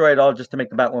just destroy it all just to make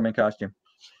the Batwoman costume?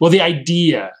 Well, the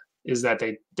idea is that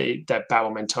that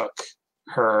Batwoman took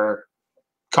her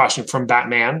costume from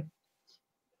Batman,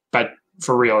 but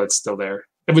for real, it's still there.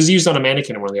 It was used on a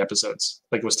mannequin in one of the episodes.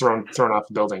 Like it was thrown off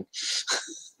a building.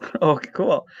 Oh,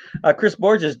 cool. Chris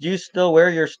Borges, do you still wear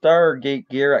your Stargate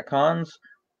gear at cons?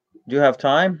 Do you have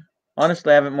time?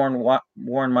 Honestly, I haven't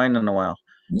worn mine in a while.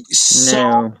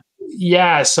 So,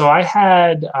 yeah, so I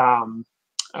had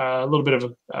a little bit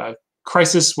of a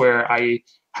crisis where I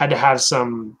had to have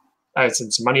some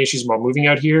money issues while moving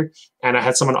out here, and I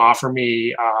had someone offer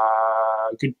me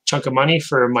a good chunk of money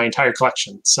for my entire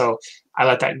collection. So I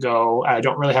let that go. I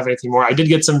don't really have anything more. I did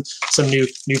get some new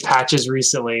patches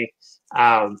recently.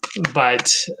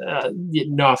 But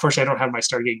no, unfortunately, I don't have my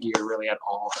Stargate gear really at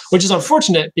all, which is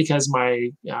unfortunate because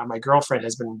my girlfriend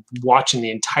has been watching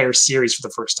the entire series for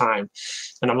the first time,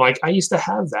 and I'm like, I used to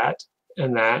have that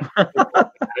and that.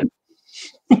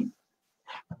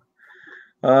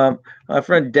 My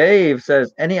friend Dave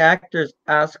says, any actors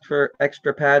ask for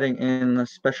extra padding in the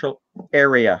special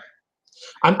area?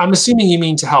 I'm assuming you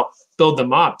mean to help build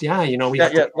them up. Yeah, we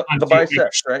have the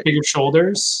biceps, right? Bigger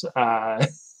shoulders.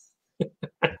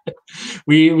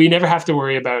 We never have to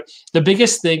worry about the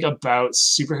biggest thing about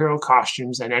superhero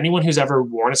costumes, and anyone who's ever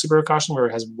worn a superhero costume or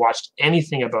has watched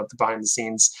anything about the behind the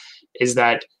scenes is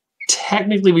that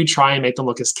technically we try and make them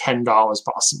look as Ken doll as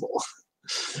possible.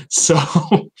 So,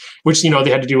 which they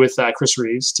had to do with Chris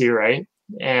Reeves too, right?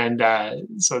 And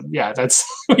so yeah, that's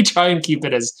we try and keep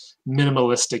it as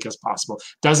minimalistic as possible.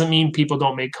 Doesn't mean people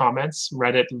don't make comments.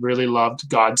 Reddit really loved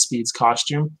Godspeed's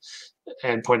costume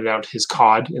and pointed out his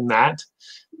cod in that,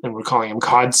 and we're calling him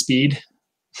Codspeed.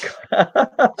 We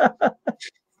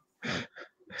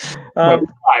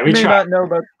may not know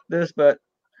about this, but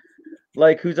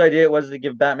whose idea it was to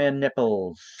give Batman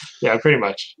nipples? Yeah, pretty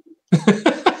much.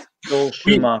 Joel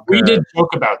Schumacher. We did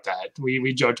joke about that.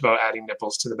 We joked about adding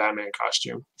nipples to the Batman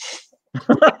costume.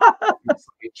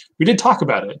 We did talk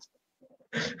about it.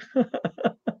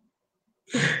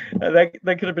 That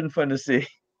could have been fun to see.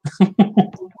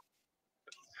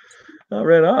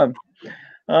 Right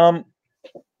on.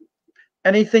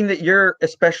 Anything that you're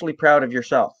especially proud of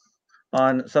yourself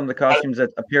on some of the costumes that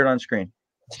appeared on screen?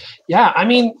 Yeah, I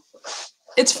mean,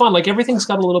 it's fun. Like everything's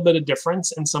got a little bit of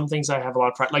difference, and some things I have a lot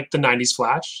of pride. Like the '90s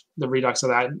Flash, the redux of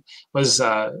that was.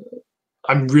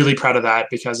 I'm really proud of that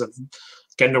because of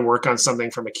getting to work on something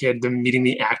from a kid, then meeting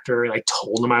the actor, and I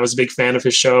told him I was a big fan of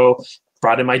his show.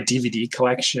 Brought in my DVD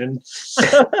collection.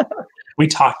 We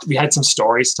had some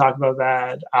stories to talk about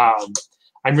that.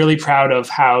 I'm really proud of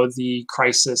how the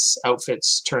Crisis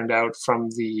outfits turned out from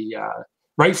the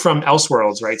right from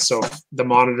Elseworlds, right? So the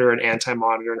Monitor and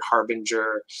Anti-Monitor and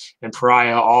Harbinger and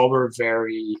Pariah all were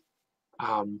very,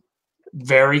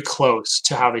 very close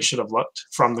to how they should have looked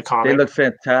from the comic. They look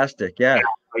fantastic, yeah.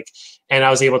 And I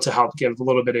was able to help give a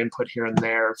little bit of input here and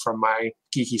there from my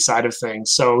geeky side of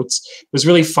things. So it was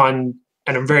really fun.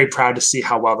 And I'm very proud to see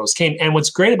how well those came. And what's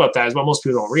great about that is what most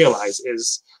people don't realize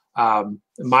is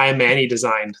Maya Manny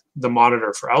designed the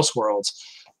Monitor for Elseworlds,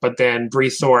 but then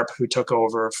Bree Thorpe, who took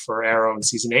over for Arrow in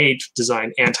season 8,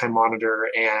 designed Anti-Monitor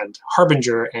and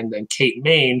Harbinger, and then Kate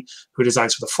Main, who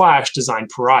designs for the Flash,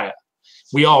 designed Pariah.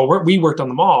 We worked on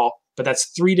them all, but that's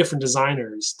 3 different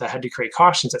designers that had to create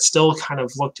costumes that still kind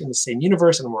of looked in the same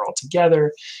universe and were all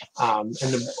together.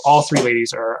 All 3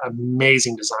 ladies are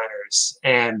amazing designers,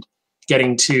 and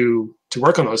getting to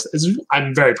work on those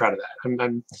I'm very proud of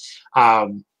that.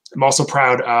 I'm also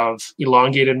proud of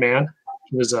Elongated Man.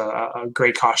 He was a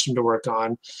great costume to work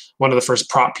on. One of the first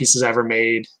prop pieces I ever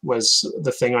made was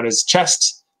the thing on his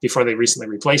chest before they recently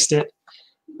replaced it.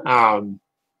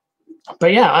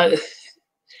 But yeah,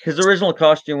 his original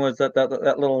costume was that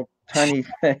little tiny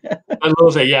thing. A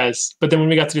little thing, yes. But then when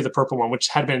we got to do the purple one, which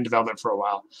had been in development for a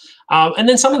while, and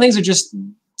then some of the things are just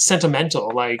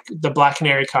sentimental, like the Black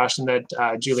Canary costume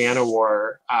that Juliana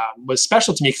wore was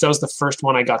special to me because that was the first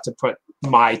one I got to put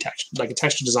my texture, like a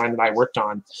texture design that I worked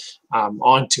on,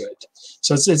 onto it.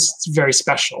 So it's very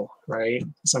special, right?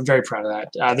 So I'm very proud of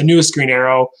that. The newest Green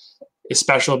Arrow is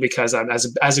special because I'm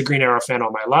as a Green Arrow fan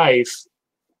all my life.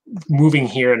 Moving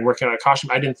here and working on a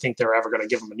costume, I didn't think they were ever going to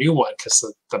give him a new one because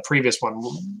the previous one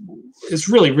is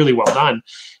really, really well done.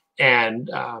 And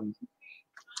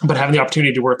but having the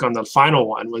opportunity to work on the final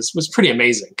one was pretty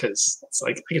amazing because it's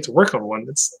like I get to work on one.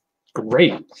 It's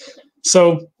great.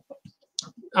 So,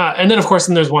 and then of course,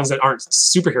 then there's ones that aren't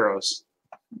superheroes.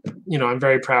 You know, I'm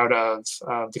very proud of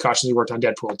the costumes we worked on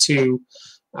Deadpool 2.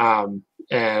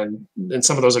 And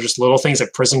some of those are just little things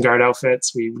like prison guard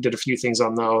outfits. We did a few things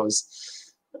on those.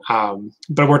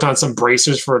 But I worked on some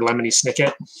bracers for Lemony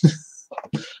Snicket,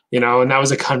 you know, and that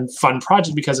was a fun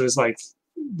project because it was like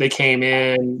they came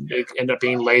in, it ended up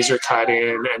being laser cut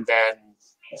in, and then,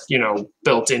 you know,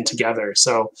 built in together.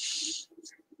 So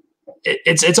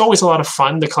it's always a lot of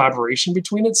fun, the collaboration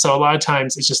between it. So a lot of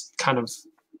times it's just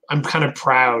I'm kind of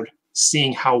proud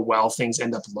seeing how well things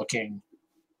end up looking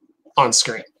on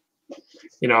screen,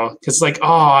 you know, because like,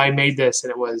 oh, I made this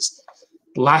and it was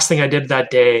last thing I did that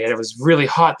day, and it was really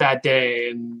hot that day,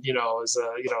 and you know, it was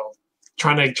you know,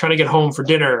 trying to get home for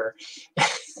dinner,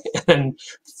 and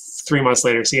 3 months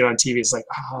later, seeing it on TV, it's like,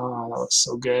 oh, that looks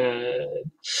so good.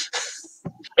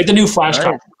 Like the new Flash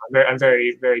costume, I'm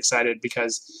very, very excited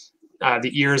because the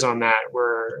ears on that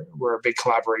were a big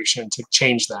collaboration to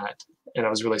change that, and I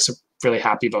was really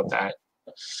happy about that.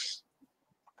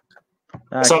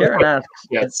 So, Karen asks,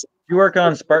 yes, you work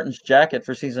on Spartan's jacket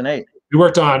for season 8. We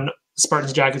worked on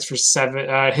Spartan's jackets for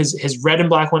 7, his red and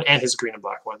black one and his green and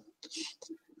black one.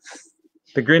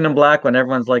 The green and black one,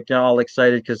 everyone's like, you know, all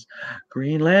excited because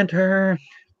Green Lantern.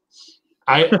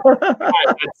 It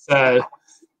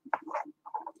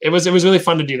was really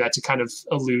fun to do that, to kind of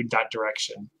allude that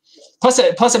direction. Plus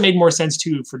it made more sense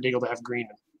too for Diggle to have green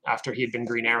after he had been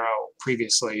Green Arrow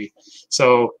previously.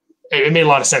 So it made a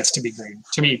lot of sense to be green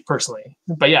to me personally.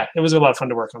 But yeah, it was a lot of fun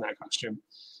to work on that costume.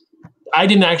 I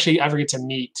didn't actually ever get to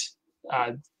meet.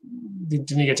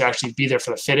 Didn't get to actually be there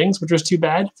for the fittings, which was too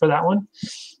bad for that one.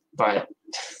 But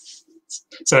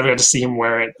so I got to see him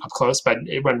wear it up close. But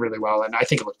it went really well, and I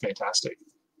think it looked fantastic.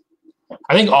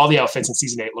 I think all the outfits in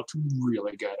season 8 looked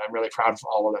really good. I'm really proud of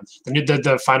all of them.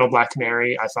 The final Black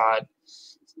Canary, I thought,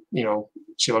 you know,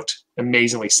 she looked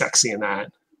amazingly sexy in that.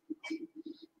 And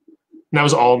that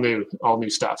was all new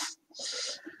stuff.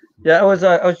 Yeah, I was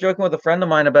joking with a friend of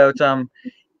mine about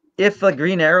if the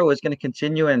Green Arrow is going to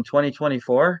continue in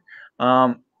 2024,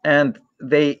 and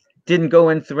they didn't go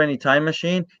in through any time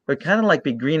machine, but kind of like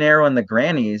be Green Arrow and the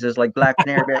Grannies is like Black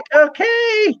Canary, be like,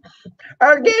 okay,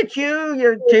 I'll get you.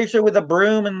 You chase her with a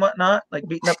broom and whatnot, like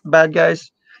beating up the bad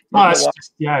guys. Oh,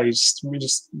 we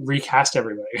just recast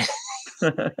everybody.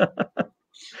 Because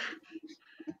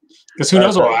who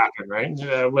knows what will happen, right?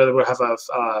 Whether we'll have a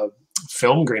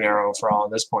film Green Arrow for all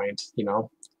at this point, you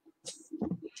know.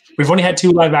 We've only had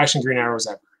 2 live-action Green Arrows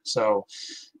ever, so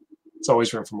it's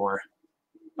always room for more.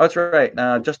 Oh, that's right.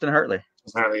 Justin Hartley.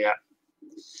 Yeah.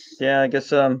 Yeah, I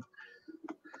guess I'm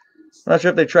not sure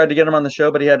if they tried to get him on the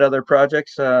show, but he had other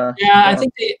projects. I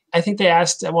think they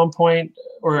asked at one point,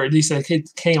 or at least it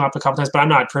came up a couple times, but I'm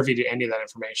not privy to any of that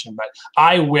information. But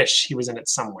I wish he was in it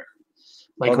somewhere.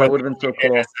 Like that would have been so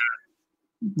cool.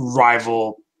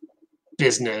 Rival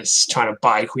business trying to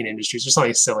buy Queen Industries or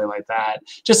something silly like that,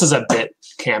 just as a bit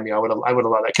cameo. I would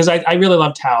have loved that because I really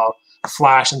loved how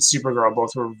Flash and Supergirl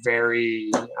both were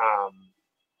very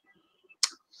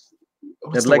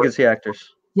legacy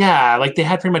actors. Yeah, like they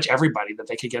had pretty much everybody that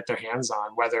they could get their hands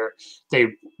on, whether they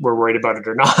were worried about it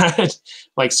or not.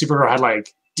 Like Supergirl had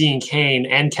like Dean Cain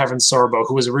and Kevin Sorbo,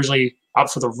 who was originally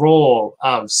up for the role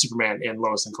of Superman in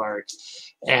Lois and Clark.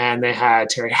 And they had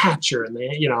Terry Hatcher, and they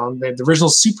had the original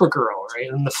Supergirl, right?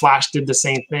 And the Flash did the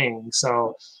same thing.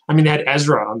 So, I mean, they had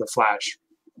Ezra on the Flash,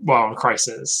 on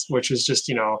Crisis, which was just,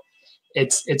 you know,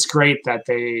 it's great that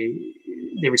they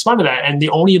respond to that. And the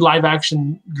only live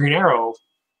action Green Arrow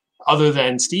other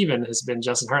than Steven has been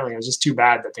Justin Hartley. It was just too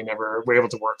bad that they never were able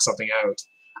to work something out.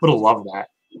 I would have loved that.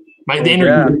 The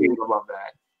interview would have loved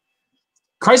that.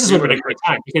 Crisis would have been a great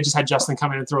time. You could just had Justin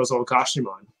come in and throw his old costume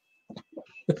on.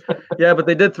 Yeah, but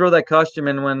they did throw that costume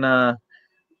in when I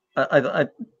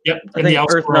think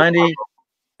Earth 90,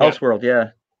 Elseworld, yeah.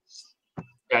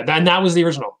 Yeah, that was the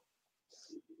original.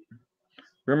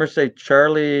 Rumors say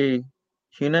Charlie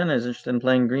Hunnam is interested in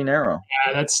playing Green Arrow.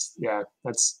 Yeah,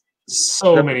 that's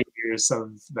so many years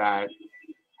of that.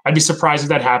 I'd be surprised if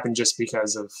that happened just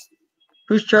because of.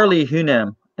 Who's Charlie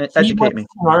Hunnam? Educate me.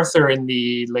 King Arthur in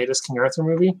the latest King Arthur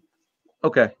movie.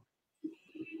 Okay. So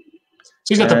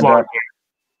he's got the blonde hair.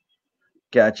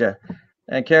 Gotcha.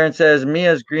 And Karen says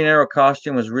Mia's Green Arrow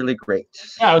costume was really great.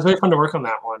 Yeah, it was very fun to work on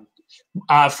that one.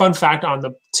 Fun fact on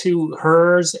the two,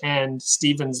 hers and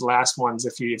Steven's last ones,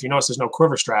 if you notice, there's no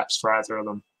quiver straps for either of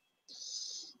them.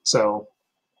 So,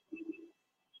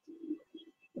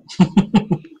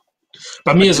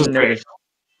 but Mia's was great.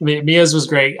 Mia's was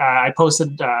great. I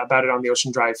posted about it on the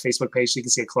Ocean Drive Facebook page so you can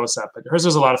see a close up. But hers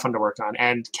was a lot of fun to work on,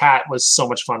 and Kat was so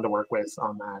much fun to work with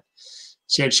on that.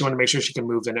 She wanted to make sure she can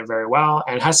move in it very well,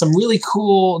 and has some really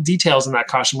cool details in that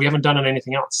costume we haven't done on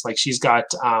anything else. Like she's got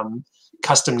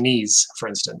custom knees, for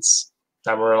instance,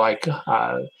 that were like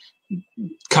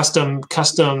custom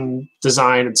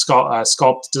design and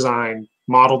sculpt design,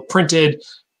 modeled, printed,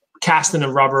 cast in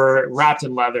a rubber, wrapped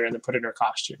in leather, and then put in her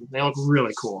costume. They look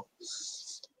really cool.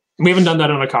 We haven't done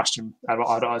that on a costume at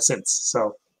all since.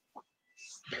 So,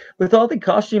 with all the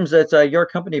costumes that your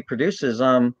company produces,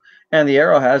 and the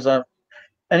Arrow has,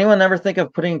 anyone ever think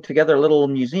of putting together a little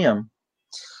museum?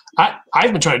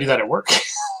 I've been trying to do that at work.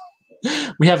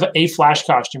 We have a Flash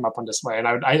costume up on display, and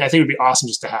I think it would be awesome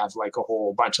just to have like a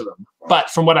whole bunch of them. But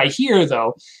from what I hear,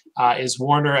 though, is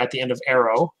Warner at the end of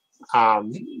Arrow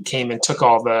came and took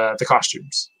all the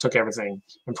costumes, took everything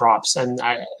and props. And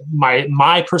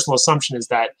my personal assumption is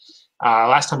that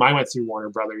last time I went through Warner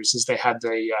Brothers is they had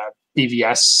the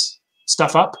BVS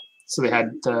stuff up. So they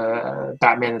had the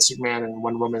Batman and Superman and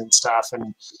Wonder Woman stuff,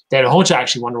 and they had a whole bunch of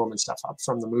actually Wonder Woman stuff up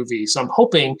from the movie. So I'm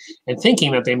hoping and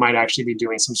thinking that they might actually be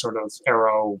doing some sort of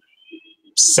Arrow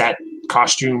set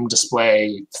costume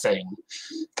display thing,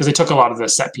 because they took a lot of the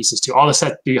set pieces too. All the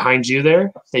set behind you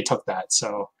there, they took that.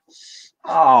 So,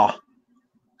 yeah.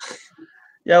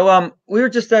 We were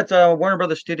just at Warner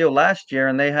Brothers Studio last year,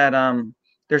 and they had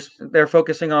they're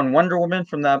focusing on Wonder Woman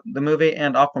from the movie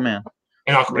and Aquaman.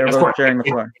 And Aquaman, of course.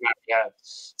 Yeah.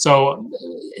 So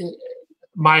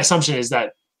my assumption is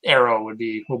that Arrow will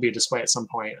be a display at some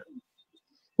point,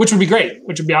 which would be great,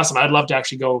 which would be awesome. I'd love to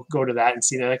actually go to that and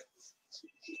see that.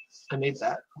 I made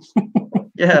that.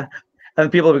 Yeah.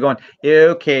 And people will be going,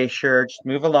 okay, sure, just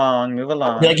move along.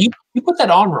 Like, you put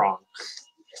that on wrong.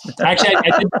 Actually,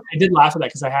 I did laugh at that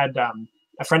because I had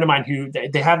a friend of mine who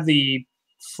they have the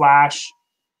Flash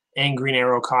and Green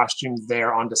Arrow costumes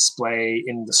there on display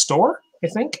in the store, I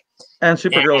think. And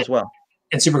Supergirl as well.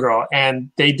 And Supergirl. And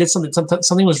they did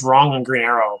something was wrong on Green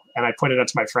Arrow. And I pointed out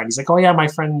to my friend. He's like, oh yeah, my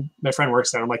friend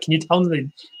works there. I'm like, can you tell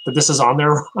them that this is on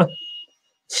there?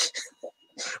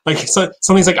 Like, so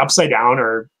something's like upside down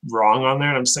or wrong on there.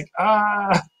 And I'm just like,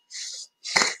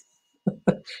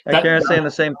 Karen's saying the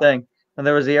same thing. And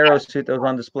there was the Arrow suit that was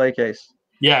on display case.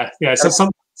 Yeah. So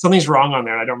something's wrong on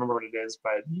there. And I don't remember what it is,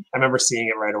 but I remember seeing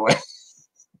it right away.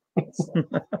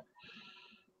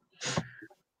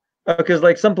 Because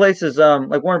like some places,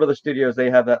 like Warner Brothers Studios, they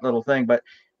have that little thing, but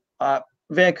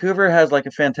Vancouver has like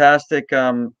a fantastic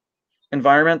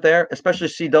environment there, especially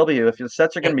CW. If the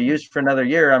sets are going to be used for another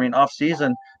year, I mean, off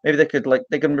season, maybe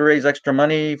they can raise extra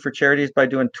money for charities by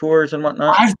doing tours and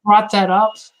whatnot. I've brought that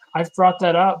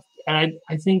up, and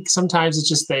I think sometimes it's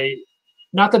just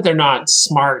not that they're not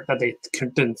smart, that they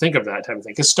didn't think of that type of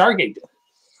thing, because Stargate did.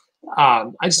 I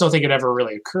just don't think it ever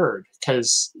really occurred,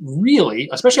 because really,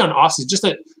 especially on off season, just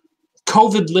a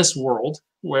COVID-less world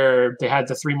where they had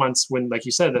the 3 months when, like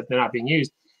you said, that they're not being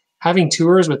used, having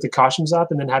tours with the costumes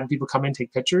up and then having people come in and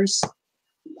take pictures,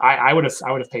 I would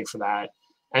have paid for that.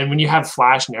 And when you have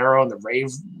Flash and Arrow and the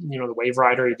Wave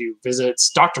Rider, you do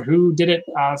visits. Doctor Who did it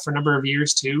for a number of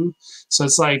years too. So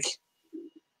it's like,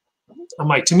 I'm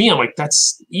like,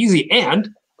 that's easy, and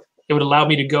it would allow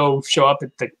me to go show up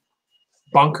at the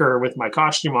bunker with my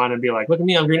costume on and be like, look at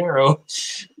me, I'm Green Arrow.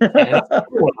 And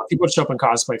people would show up in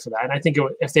cosplay for that. And I think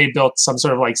if they built some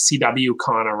sort of like CW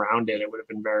con around it, it would have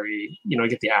been very,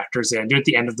 get the actors there and do it at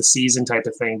the end of the season type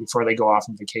of thing before they go off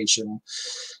on vacation,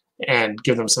 and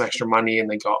give them some extra money and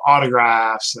they go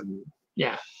autographs. And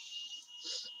yeah,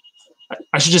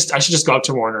 I should just go up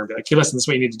to Warner and be like, hey, listen, this is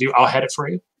what you need to do. I'll head it for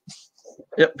you.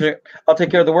 Yep. I'll take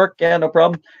care of the work. Yeah, no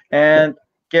problem. And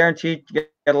guaranteed to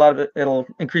get a lot of it. It'll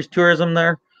increase tourism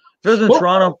there. If it was in Well,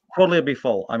 Toronto, totally it'd be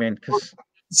full. I mean, because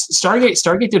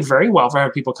Stargate did very well for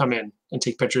having people come in and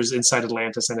take pictures inside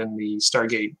Atlantis and in the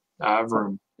Stargate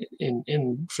room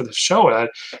in for the show.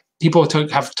 People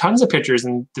have tons of pictures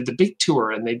and did the big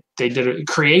tour, and they did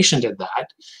Creation did that,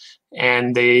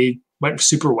 and they went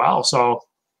super well. So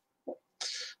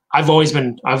I've always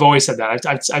said that.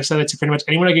 I've said it to pretty much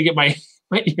anyone I could get my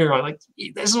ear on. Like,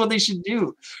 this is what they should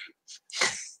do.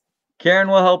 Karen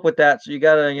will help with that. So you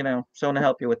gotta, someone to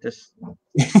help you with this.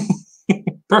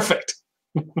 Perfect.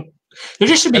 There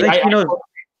just should be. I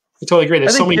totally agree.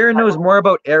 There's so many. Karen knows more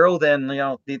about Arrow than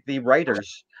the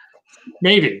writers.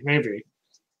 Maybe.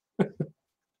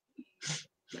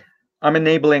 I'm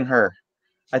enabling her.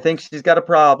 I think she's got a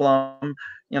problem.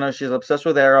 She's obsessed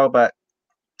with Arrow, but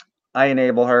I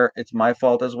enable her. It's my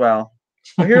fault as well.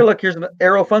 Well, here, look, here's an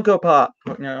Arrow Funko Pop.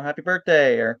 Happy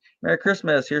birthday or Merry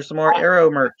Christmas. Here's some more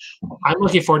Arrow merch. I'm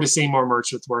looking forward to seeing more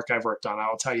merch with work I've worked on. I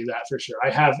will tell you that for sure.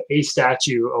 I have a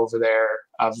statue over there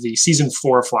of the season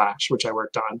 4 Flash, which I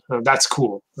worked on. That's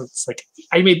cool. It's like,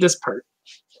 I made this part.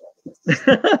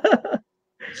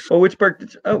 Well, which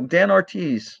part? Dan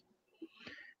Ortiz.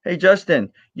 Hey,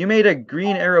 Justin, you made a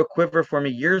Green Arrow quiver for me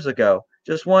years ago.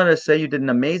 Just wanted to say you did an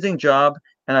amazing job,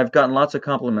 and I've gotten lots of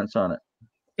compliments on it.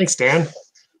 Thanks, Dan.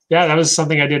 Yeah, that was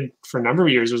something I did for a number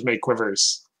of years, was make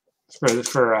quivers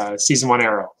for season 1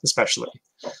 Arrow, especially.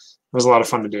 It was a lot of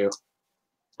fun to do.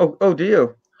 Oh, do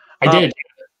you? I did.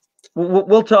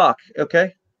 We'll talk,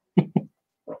 okay?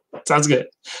 Sounds good.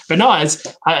 But no,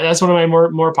 that's one of my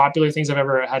more popular things I've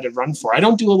ever had to run for. I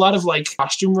don't do a lot of like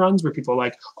costume runs where people are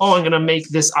like, oh, I'm going to make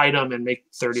this item and make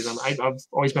 30 of them. I've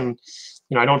always been,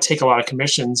 I don't take a lot of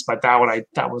commissions, but that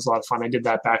was a lot of fun. I did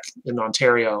that back in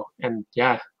Ontario, and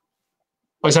yeah,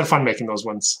 always had fun making those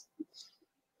ones.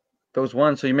 Those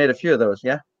ones. So you made a few of those,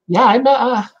 yeah? Yeah, I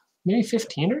made maybe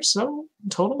 15 or so in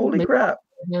total. Holy crap!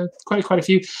 Yeah, quite a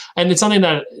few. And it's something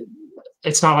that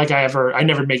it's not like I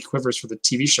never make quivers for the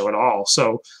TV show at all.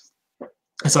 So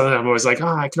it's something that I'm always like,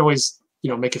 I can always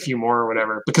make a few more or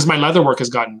whatever, because my leather work has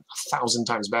gotten 1,000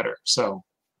 times better. So.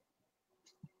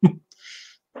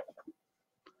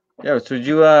 Yeah. So would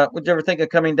you ever think of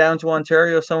coming down to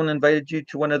Ontario if someone invited you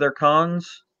to one of their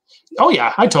cons? Oh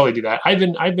yeah, I totally do that. I've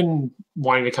been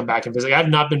wanting to come back and visit. I've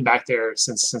not been back there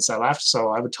since I left, so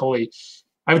I would totally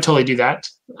do that.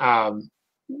 I've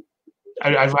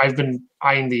been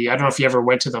eyeing I don't know if you ever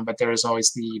went to them, but there is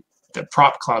always the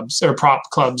prop clubs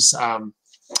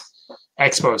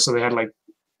expo. So they had like,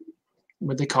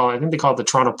 what they call it? I think they call it the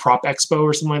Toronto Prop Expo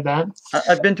or something like that.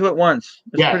 I've been to it once.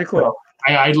 It's pretty cool. So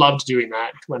I loved doing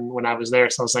that when I was there.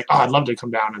 So I was like, I'd love to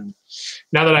come down. And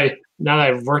now that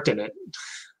I've worked in it.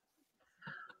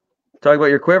 Talk about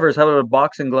your quivers. How about a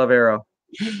boxing glove arrow?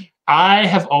 I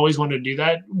have always wanted to do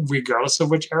that, regardless of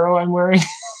which arrow I'm wearing.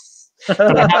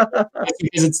 But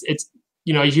because it's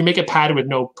if you make it padded with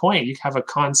no point, you have a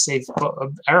con-safe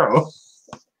arrow.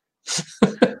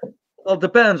 Well, it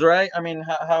depends, right? I mean,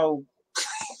 how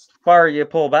far you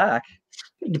pull back.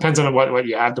 It depends on what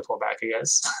you have to pull back, I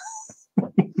guess.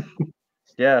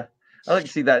 Yeah, I like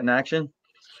to see that in action.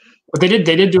 But they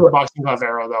did do a boxing glove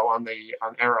arrow though on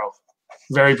Arrow,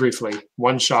 very briefly,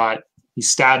 one shot. He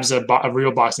stabs a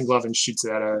real boxing glove and shoots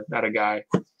it at a guy.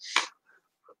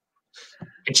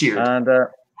 I cheered. And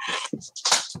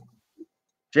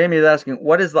Jamie is asking,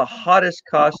 what is the hottest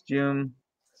costume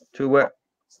to wear?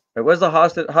 What is the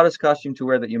hottest costume to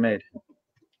wear that you made?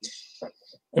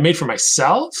 I made for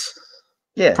myself?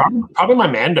 Yeah. Probably my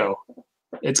Mando.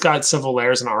 It's got several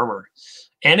layers and armor.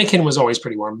 Anakin was always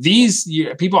pretty warm.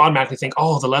 People automatically think,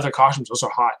 the leather costumes, those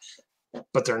are hot.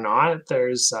 But they're not.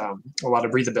 There's a lot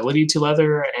of breathability to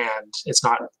leather, and it's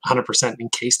not 100%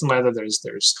 encased in leather. There's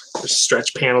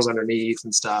stretch panels underneath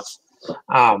and stuff.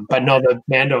 But no, the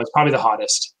Mando is probably the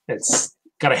hottest. It's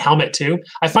got a helmet too.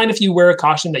 I find if you wear a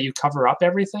costume that you cover up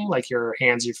everything, like your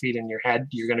hands, your feet, and your head,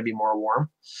 you're going to be more warm.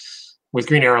 With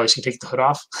Green Arrow, you can take the hood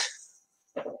off.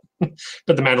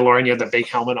 But the Mandalorian, you have the big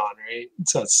helmet on, right?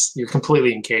 So you're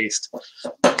completely encased.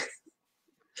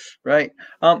 Right.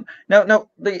 Now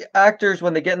the actors,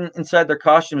 when they get inside their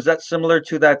costumes, that's similar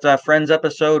to that Friends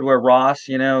episode where Ross,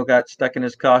 got stuck in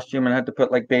his costume and had to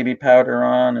put like baby powder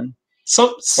on. And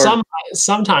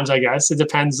sometimes, I guess it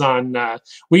depends on.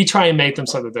 We try and make them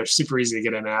so that they're super easy to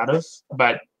get in and out of,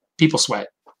 but people sweat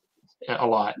a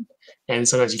lot, and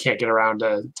sometimes you can't get around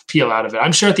to peel out of it.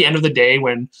 I'm sure at the end of the day,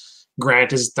 when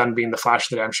Grant is done being the Flash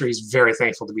today, I'm sure he's very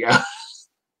thankful to be out.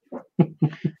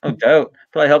 No doubt.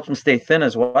 Probably helps him stay thin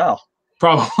as well.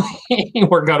 Probably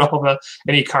work out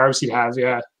any carbs he'd have.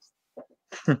 Yeah.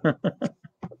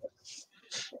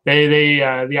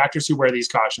 the actors who wear these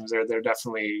costumes, they're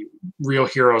definitely real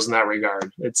heroes in that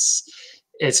regard.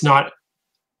 It's not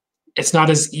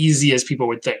as easy as people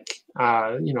would think.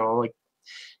 Like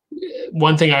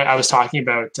one thing I was talking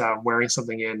about wearing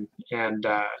something in, and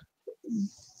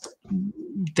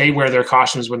they wear their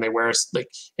costumes when they wear, like,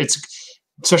 it's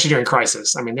especially during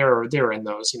crisis. I mean, they were in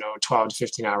those 12 to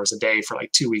 15 hours a day for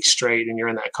like 2 weeks straight, and you're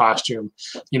in that costume.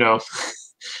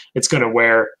 It's going to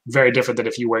wear very different than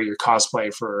if you wear your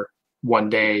cosplay for one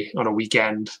day on a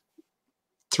weekend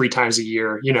 3 times a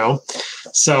year.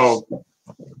 So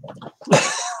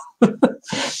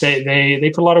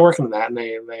they put a lot of work into that, and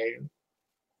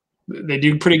they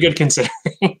do pretty good considering.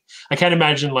 I can't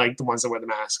imagine like the ones that wear the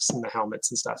masks and the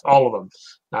helmets and stuff. All of them,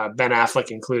 Ben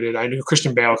Affleck included. I knew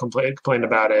Christian Bale complained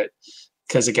about it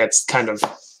because it gets kind of,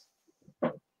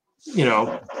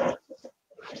 you're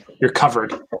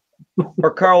covered.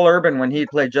 Or Carl Urban when he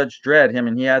played Judge Dredd,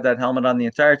 he had that helmet on the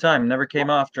entire time, never came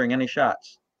off during any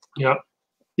shots. Yep.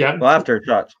 Yeah. Well, after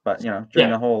shots, but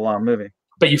during the whole movie.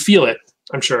 But you feel it,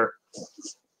 I'm sure.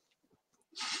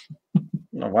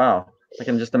 Oh, wow. I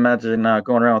can just imagine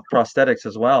going around with prosthetics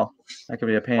as well. That could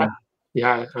be a pain.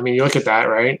 Yeah, I mean, you look at that,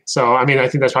 right? So, I mean, I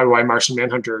think that's probably why Martian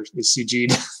Manhunter is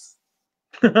CG'd.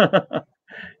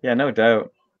 Yeah, no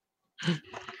doubt.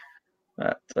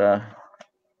 But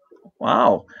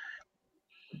wow.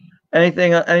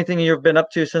 Anything you've been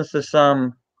up to since this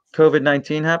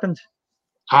COVID-19 happened?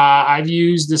 I've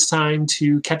used this time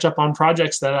to catch up on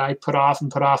projects that I put off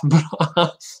and put off and put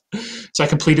off. So I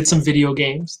completed some video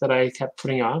games that I kept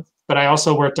putting off. But I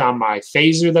also worked on my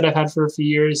phaser that I've had for a few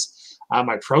years.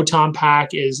 My proton pack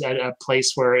is at a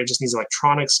place where it just needs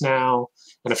electronics now,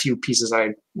 and a few pieces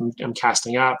I'm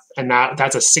casting up. And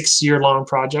that's a 6-year-long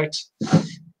project.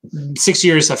 6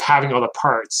 years of having all the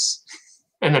parts,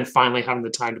 and then finally having the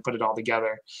time to put it all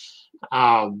together.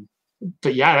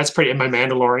 But yeah, that's pretty. And my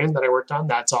Mandalorian that I worked on,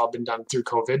 that's all been done through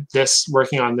COVID.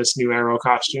 Working on this new Arrow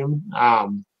costume.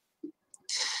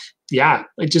 Yeah,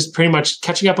 like just pretty much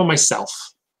catching up on myself.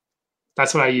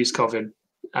 That's what I use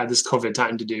this COVID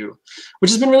time to do,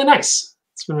 which has been really nice.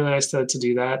 It's been really nice to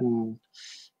do that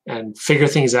and figure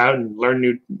things out and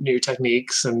learn new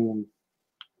techniques and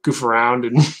goof around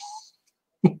and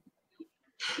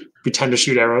pretend to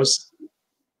shoot arrows.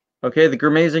 Okay, the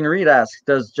Grimazing Reed asks,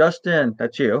 does Justin,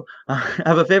 that's you,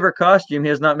 have a favorite costume he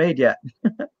has not made yet?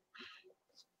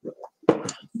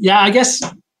 Yeah, I guess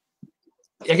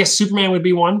Superman would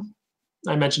be one.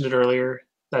 I mentioned it earlier.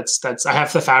 That's I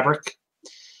have the fabric.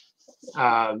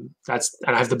 And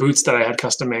I have the boots that I had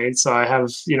custom made. So I have,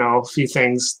 a few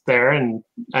things there, and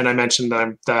I mentioned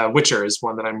that the Witcher is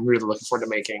one that I'm really looking forward to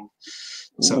making.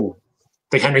 So Ooh.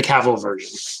 The Henry Cavill version.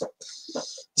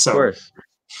 So of course.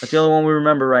 That's the only one we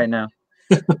remember right now.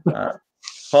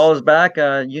 Paul is back.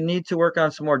 You need to work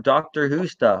on some more Doctor Who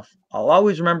stuff. I'll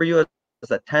always remember you as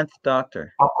the 10th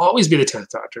Doctor. I'll always be the 10th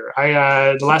Doctor.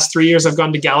 The last 3 years I've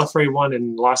gone to Gallifrey 1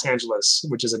 in Los Angeles,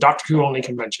 which is a Doctor Who only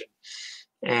convention.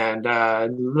 And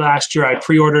last year I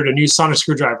pre-ordered a new sonic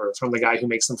screwdriver from the guy who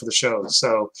makes them for the show.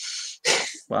 So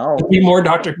wow. Be more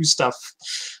Doctor Who stuff.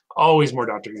 Always more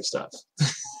Doctor Who stuff.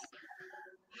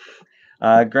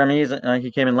 Grammy,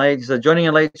 he came in late. He said, joining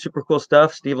in late, super cool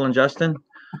stuff, Steve and Justin.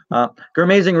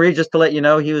 Gramazing Reed, just to let you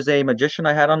know, he was a magician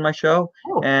I had on my show,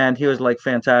 and he was like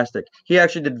fantastic. He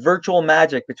actually did virtual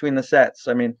magic between the sets.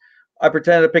 I mean, I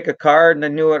pretended to pick a card and I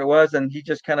knew what it was, and he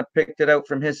just kind of picked it out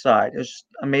from his side. It was just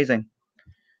amazing.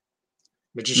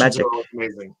 Magicians are always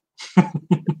amazing.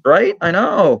 Right? I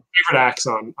know. Favorite acts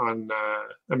on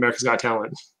America's Got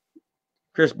Talent.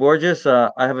 Chris Borges, I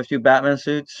have a few Batman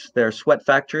suits. They're sweat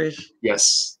factories.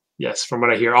 Yes. From what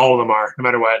I hear, all of them are, no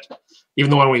matter what. Even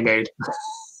the one we made.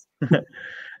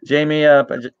 Jamie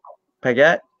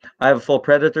Paget, I have a full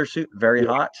Predator suit. Very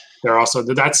hot. They're also,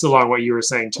 that's along what you were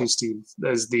saying too, Steve,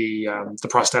 is the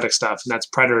prosthetic stuff. And that's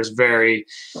Predator is very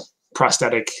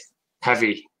prosthetic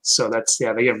heavy. So that's,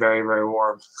 they get very, very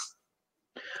warm.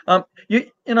 You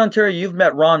in Ontario, you've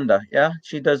met Rhonda, yeah?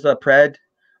 She does the Pred.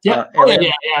 Yeah,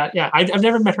 yeah. I've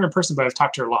never met her in person, but I've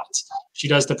talked to her lots. She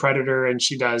does the Predator, and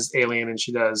she does Alien, and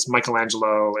she does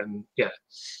Michelangelo, and yeah.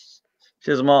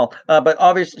 She does them all. But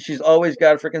obviously, she's always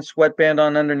got a freaking sweatband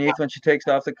on underneath when she takes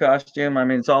off the costume. I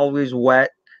mean, it's always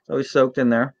wet. It's always soaked in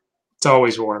there. It's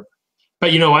always warm.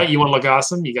 But you know what? You want to look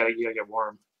awesome, you gotta get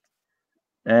warm.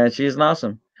 And she's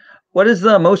awesome. What is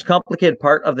the most complicated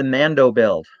part of the Mando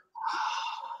build?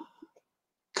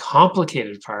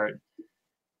 Complicated part?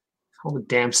 All the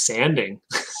damn sanding.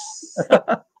 What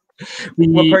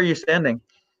part are you sanding?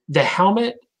 The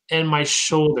helmet and my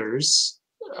shoulders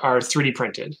are 3D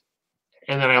printed.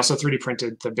 And then I also 3D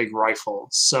printed the big rifle.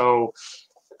 So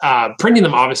Printing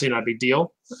them, obviously not a big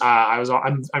deal.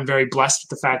 I'm very blessed with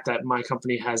the fact that my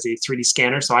company has a 3D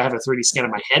scanner, so I have a 3D scan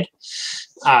of my head.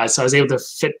 So I was able to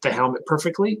fit the helmet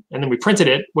perfectly, and then we printed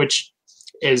it, which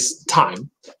is time,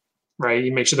 right?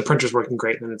 You make sure the printer's working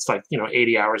great, and then it's like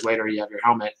 80 hours later you have your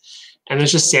helmet, and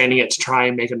it's just sanding it to try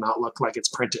and make it not look like it's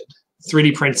printed.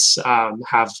 3D prints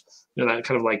have that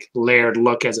kind of like layered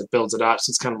look as it builds it up,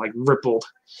 so it's kind of like rippled.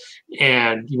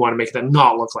 And you want to make that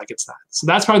not look like it's that. So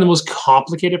that's probably the most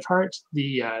complicated part.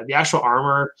 The actual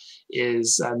armor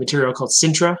is a material called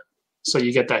Sintra. So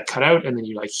you get that cut out, and then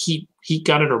you like heat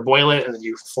gun it or boil it, and then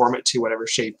you form it to whatever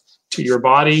shape to your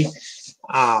body.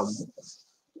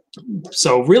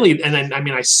 So really, and then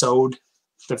I sewed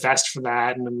the vest for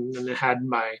that, and then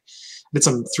I did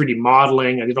some 3D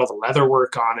modeling. I did all the leather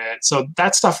work on it. So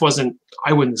that stuff wasn't,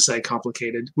 I wouldn't say,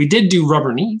 complicated. We did do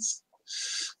rubber knees.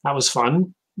 That was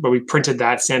fun. But we printed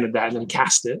that, sanded that, and then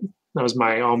cast it. That was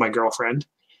my girlfriend.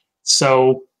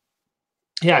 So,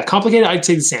 yeah, complicated. I'd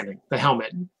say the sanding, the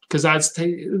helmet, because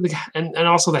and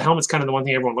also the helmet's kind of the one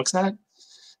thing everyone looks at.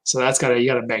 So you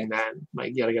gotta bang that,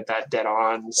 like you gotta get that dead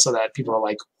on, so that people are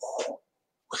like.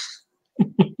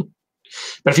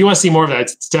 But if you want to see more of that,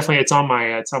 it's on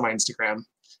my Instagram.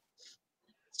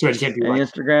 So you can't be and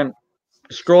Instagram,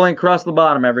 scrolling across the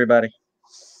bottom, everybody.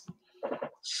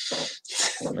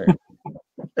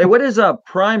 Hey, what is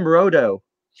Prime Roto?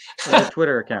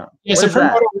 Twitter account. Yeah, so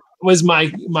Prime Roto was my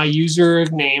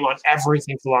username on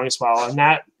everything for the longest while, and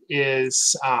that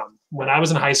is when I was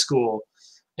in high school,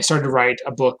 I started to write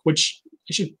a book, which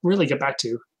I should really get back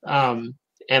to. And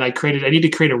I needed to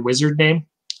create a wizard name,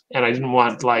 and I didn't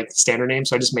want like standard name,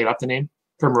 so I just made up the name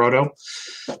Prime Roto,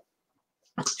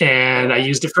 and I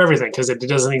used it for everything because it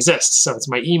doesn't exist. So it's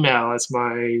my email,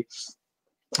 it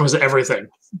was everything.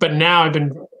 But now I've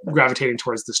been gravitating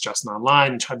towards this Justin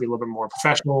Online and try to be a little bit more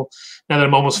professional. Now that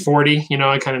I'm almost 40,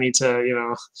 I kind of need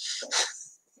to,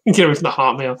 get away from the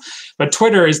Hotmail. But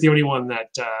Twitter is the only one that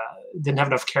didn't have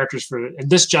enough characters for it. And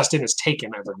this Justin is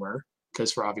taken everywhere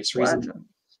because for obvious reasons.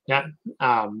 Yeah.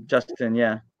 Justin,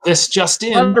 yeah. This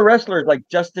Justin. A lot of wrestlers like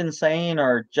Justin Sane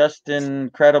or Justin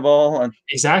Credible. And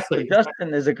exactly. So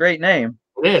Justin is a great name.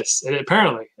 It is.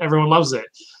 Apparently, everyone loves it.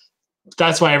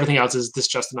 That's why everything else is this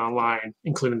Justin Online,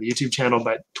 including the YouTube channel.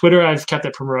 But Twitter, I've kept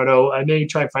it Prime Roto. I may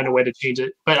try and find a way to change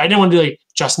it, but I didn't want to do like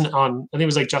Justin on. I think it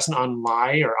was like Justin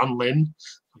Online or Unlin.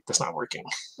 Like, that's not working.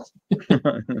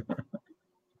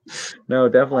 No,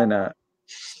 definitely not.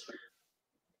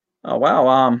 Oh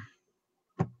wow.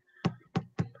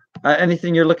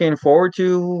 Anything you're looking forward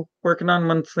to working on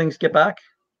once things get back?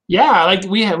 Yeah, like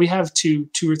we have two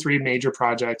or three major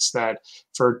projects that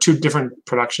for two different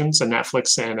productions, a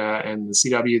Netflix and the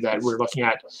CW that we're looking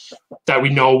at that we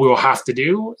know we will have to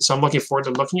do. So I'm looking forward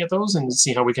to looking at those and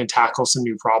see how we can tackle some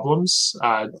new problems,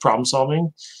 problem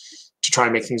solving, to try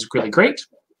and make things really great.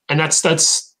 And that's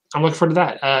I'm looking forward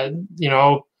to that.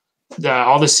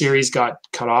 All the series got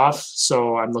cut off,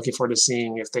 so I'm looking forward to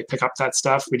seeing if they pick up that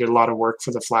stuff. We did a lot of work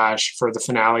for The Flash for the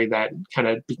finale that kind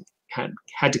of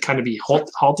had to kind of be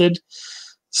halted.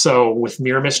 So with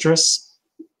Mirror Mistress,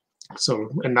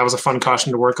 and that was a fun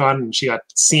costume to work on, and she got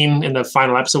seen in the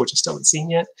final episode, which I still haven't seen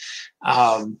yet.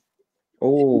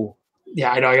 Oh,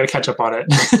 yeah, I know I got to catch up on it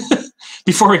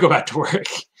before we go back to work.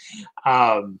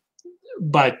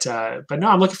 But no,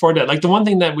 I'm looking forward to it. Like the one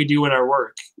thing that we do in our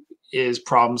work is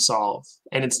problem solve,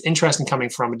 and it's interesting coming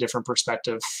from a different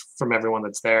perspective from everyone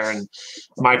that's there. And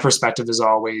my perspective is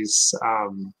always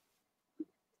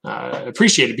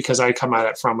appreciated because I come at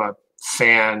it from a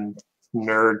fan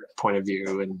nerd point of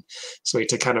view, and so we have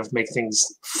to kind of make things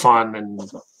fun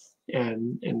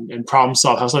and problem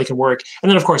solve how something can work.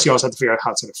 And then of course you also have to figure out how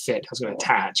it's going to fit, how it's going to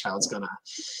attach, how it's going to.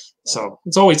 So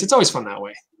it's always fun that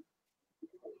way.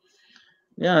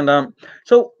 Yeah, and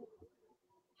so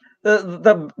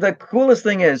the coolest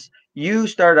thing is you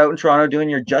started out in Toronto doing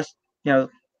your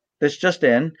this Just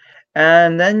In,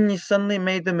 and then you suddenly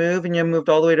made the move and you moved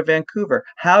all the way to Vancouver.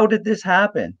 How did this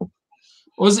happen? It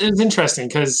was interesting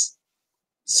because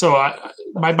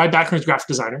my background is graphic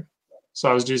designer, so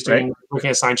I was just working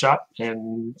at a sign shop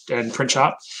and print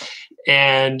shop,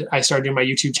 and I started doing my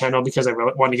YouTube channel because I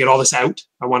really wanted to get all this out.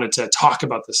 I wanted to talk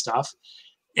about this stuff,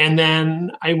 and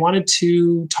then I wanted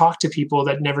to talk to people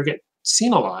that never get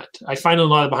seen a lot. I find a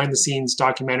lot of behind the scenes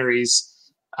documentaries,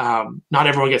 not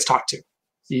everyone gets talked to.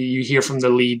 You hear from the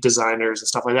lead designers and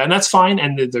stuff like that, and that's fine,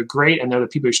 and they're great, and they're the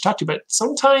people you should talk to. But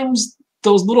sometimes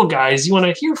those little guys you want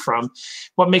to hear from,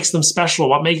 what makes them special,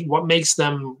 what makes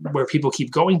them where people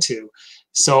keep going to.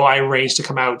 So I arranged to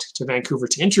come out to Vancouver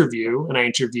to interview, and I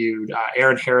interviewed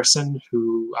Aaron Harrison,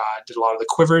 who did a lot of the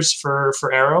quivers for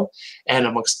Arrow, and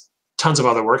amongst tons of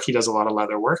other work. He does a lot of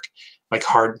leather work, like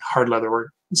hard leather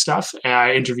work stuff. And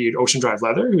I interviewed Ocean Drive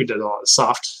Leather, who did a lot of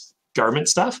soft garment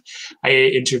stuff. I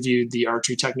interviewed the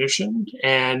archery technician,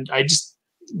 and I just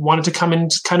wanted to come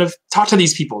and kind of talk to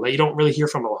these people that you don't really hear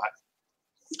from a lot.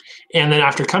 And then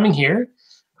after coming here,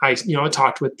 I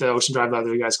talked with the Ocean Drive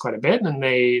Leather guys quite a bit, and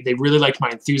they really liked my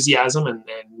enthusiasm and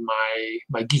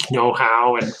my geek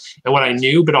know-how and what I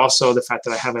knew, but also the fact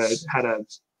that I had a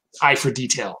eye for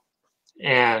detail.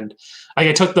 And like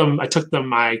I took them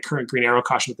my current Green Arrow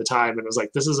costume at the time, and it was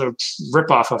like, this is a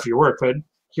ripoff of your work, but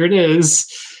here it is.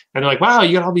 And they're like, wow,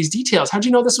 you got all these details. How'd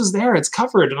you know this was there? It's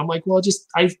covered. And I'm like, well, I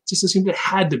just assumed it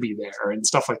had to be there and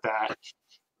stuff like that.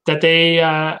 That they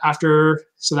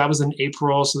so that was in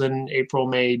April. So then April,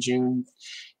 May, June,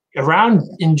 around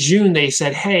in June, they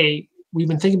said, hey, we've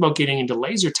been thinking about getting into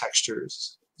laser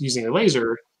textures using a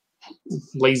laser.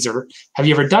 Have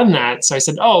you ever done that? So I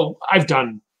said, oh, I've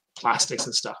done plastics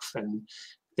and stuff. And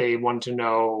they wanted to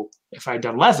know if I'd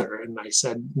done leather. And I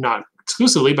said, not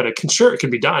exclusively, but it can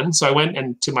be done. So I went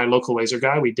and to my local laser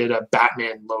guy, we did a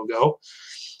Batman logo,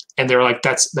 and they were like,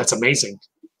 that's amazing.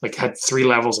 Like, had 3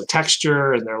 levels of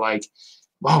texture, and they're like,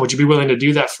 wow, would you be willing to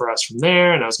do that for us from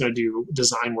there? And I was going to do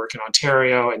design work in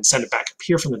Ontario and send it back up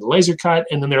here from the laser cut.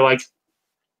 And then they're like,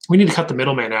 we need to cut the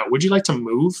middleman out. Would you like to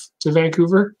move to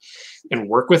Vancouver and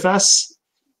work with us?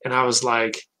 And I was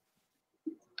like,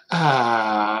 make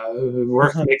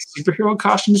superhero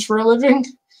costumes for a living?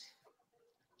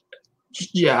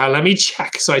 Yeah, let me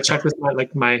check. So I checked with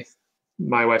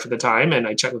my wife at the time, and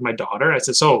I checked with my daughter. And I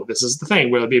said, so this is the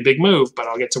thing. Will it be a big move? But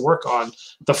I'll get to work on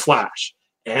The Flash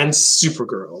and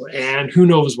Supergirl and who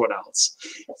knows what else.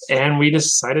 And we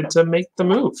decided to make the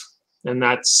move. And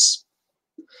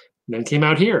then came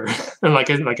out here. And like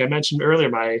I mentioned earlier,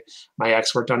 my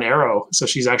ex worked on Arrow. So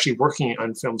she's actually working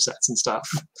on film sets and stuff.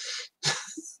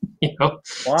 Wow.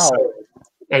 So,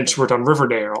 and she worked on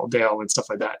Riverdale and stuff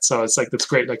like that. So it's like, that's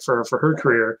great, like for her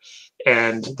career.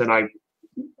 And then I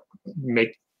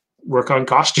work on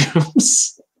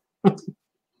costumes.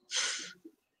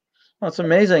 That's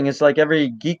amazing. It's like every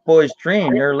geek boy's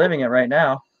dream. You're living it right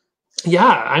now.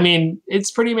 Yeah, I mean, it's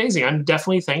pretty amazing. I'm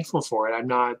definitely thankful for it. I'm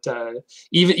not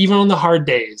even on the hard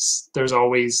days. There's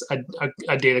always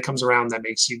a day that comes around that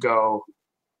makes you go,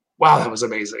 "Wow, that was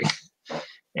amazing,"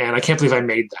 and I can't believe I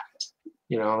made that.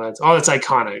 That's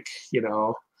iconic.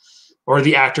 Or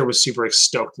the actor was super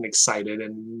stoked and excited,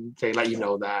 and they let you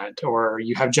know that. Or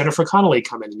you have Jennifer Connelly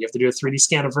come in, and you have to do a 3D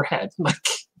scan of her head.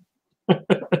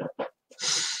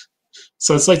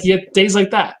 So it's like you get days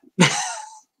like that.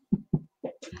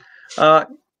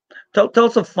 Tell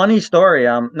us a funny story.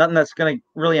 Nothing that's going to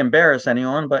really embarrass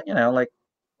anyone, but like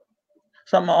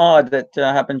something odd that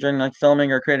happened during like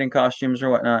filming or creating costumes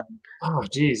or whatnot. Oh,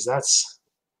 geez,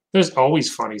 there's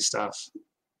always funny stuff.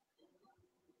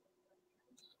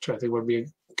 Trying to think what would be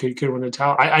a good one to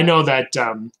tell. I know that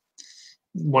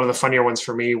one of the funnier ones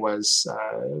for me was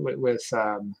with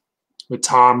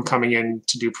Tom coming in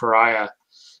to do Pariah.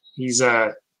 He's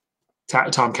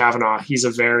Tom Cavanaugh. He's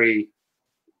a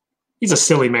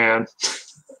silly man,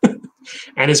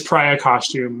 and his Pariah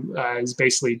costume is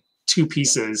basically 2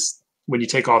 pieces when you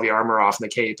take all the armor off and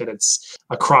the cape, and it's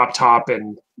a crop top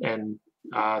and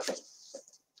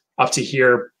up to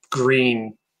here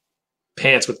green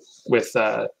pants with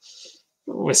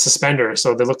suspenders,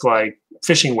 so they look like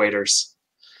fishing waders.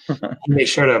 He made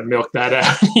sure to milk that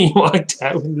out. He walked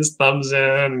out with his thumbs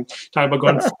in, talking about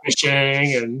going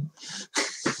fishing, and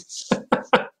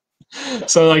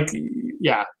so like,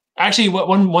 yeah. Actually,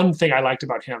 one thing I liked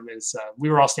about him is we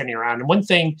were all standing around, and one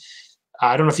thing,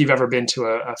 I don't know if you've ever been to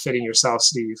a fitting yourself,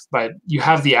 Steve, but you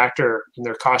have the actor in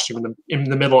their costume in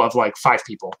the middle of like 5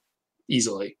 people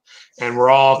easily, and we're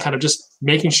all kind of just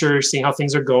making sure, seeing how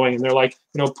things are going, and they're like,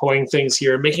 pulling things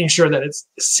here, making sure that it's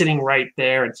sitting right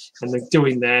there, and they're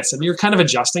doing this, and you're kind of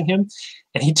adjusting him,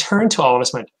 and he turned to all of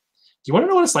us and went, "Do you want to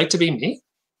know what it's like to be me?"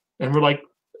 And we're like,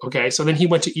 okay. So then he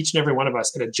went to each and every one of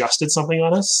us and adjusted something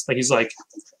on us. Like, he's like,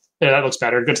 "Yeah, that looks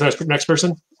better. Go to the next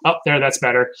person. Oh, there, that's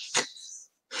better."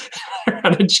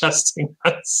 And adjusting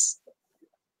us.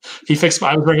 I was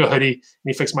wearing a hoodie,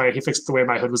 and he fixed the way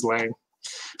my hood was laying.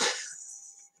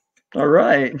 All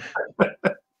right.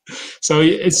 So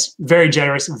it's very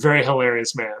generous, very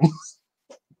hilarious man.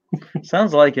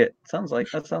 Sounds like it.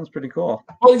 That sounds pretty cool.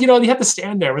 Well, you have to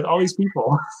stand there with all these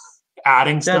people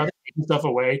adding stuff, taking stuff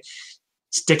away,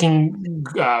 sticking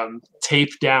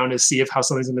tape down to see how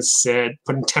something's going to sit,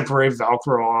 putting temporary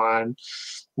Velcro on,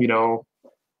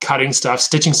 cutting stuff,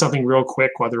 stitching something real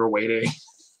quick while they were waiting.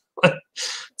 But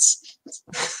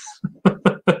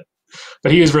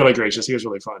he was really gracious. He was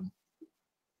really fun.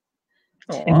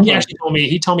 Oh, And he awesome. actually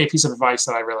told me a piece of advice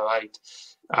that I really liked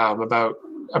about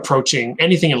approaching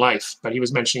anything in life. But he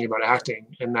was mentioning about acting,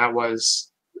 and that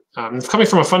was coming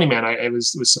from a funny man. It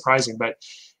was surprising, but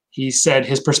he said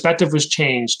his perspective was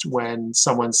changed when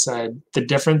someone said the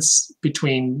difference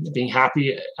between being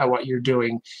happy at what you're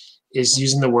doing is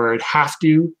using the word have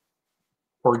to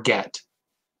or get.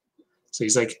 So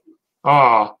he's like,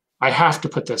 oh, I have to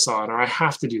put this on, or I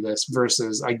have to do this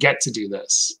versus I get to do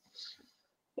this.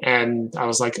 And I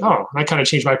was like, oh, I kind of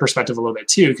changed my perspective a little bit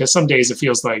too, because some days it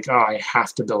feels like, oh, I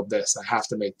have to build this, I have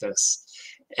to make this.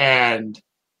 And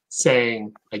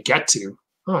saying I get to,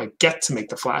 oh, I get to make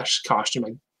the Flash costume.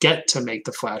 I get to make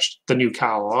the Flash, the new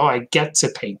cowl. Oh, I get to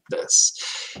paint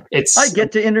this. I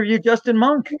get to interview Justin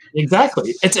Monk.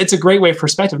 Exactly. It's a great way of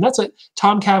perspective. And that's what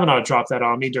Tom Cavanaugh dropped that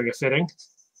on me during a fitting.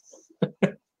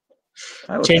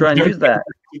 I will try and use that.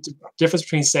 Difference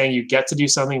between saying you get to do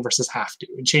something versus have to.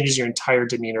 It changes your entire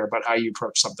demeanor about how you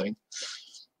approach something.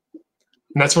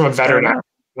 And that's from a veteran actor.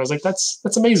 I was like, that's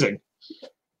amazing.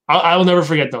 I will never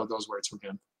forget those words from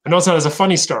him. I know it's not as a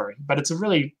funny story, but it's a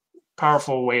really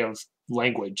powerful way of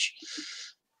language.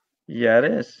 Yeah, it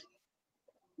is.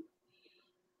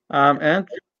 And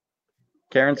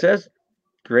Karen says,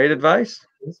 great advice.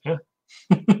 Yeah.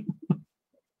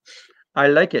 I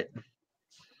like it.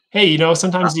 Hey,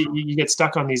 sometimes you get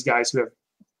stuck on these guys who have,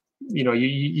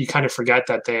 you kind of forget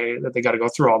that they got to go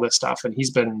through all this stuff. And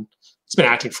he's been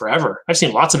acting forever. I've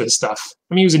seen lots of his stuff.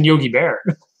 I mean, he was in Yogi Bear.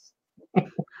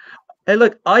 Hey,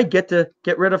 look, I get to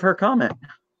get rid of her comment.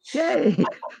 Yay!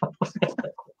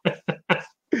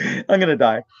 I'm gonna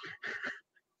die.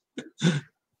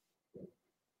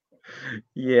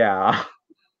 Yeah,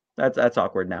 that's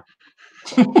awkward now.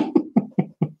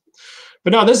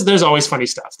 But no, there's always funny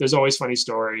stuff. There's always funny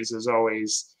stories. There's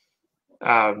always,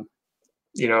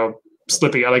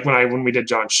 slipping. Like when we did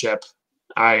John Ship,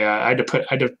 I had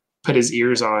to put his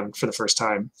ears on for the first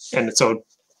time, and so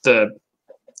the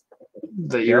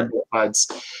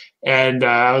earbuds, and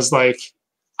I was like,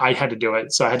 I had to do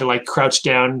it. So I had to like crouch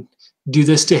down, do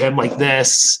this to him like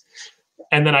this,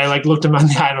 and then I like looked him on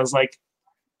the eye and I was like,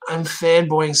 I'm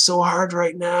fanboying so hard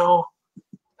right now.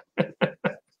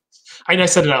 I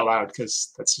said it out loud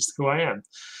because that's just who I am.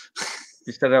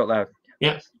 You said it out loud.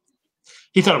 Yeah.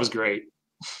 He thought it was great.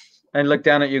 And looked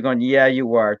down at you going, yeah,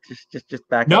 you are. Just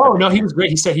back No, up. No, he was great.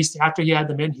 He said after he had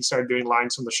them in, he started doing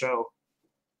lines from the show.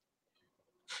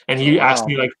 And he asked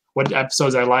me like what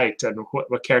episodes I liked and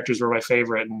what characters were my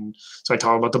favorite. And so I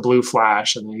told him about the Blue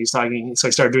Flash, and he's talking. So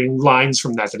I started doing lines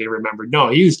from that he remembered. No,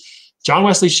 he was John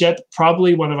Wesley Shipp,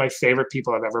 probably one of my favorite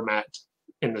people I've ever met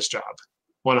in this job,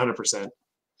 100%.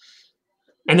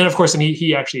 And then of course, and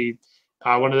he actually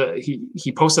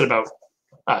he posted about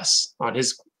us on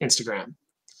his Instagram.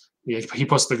 He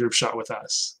posted the group shot with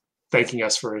us, thanking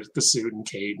us for the suit and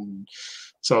Kate, and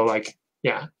so like,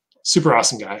 yeah, super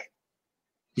awesome guy.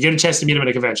 You get a chance to meet him at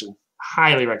a convention,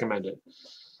 highly recommend it.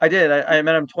 I did. I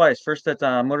met him twice. First at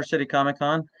Motor City Comic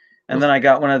Con, and then I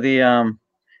got one of the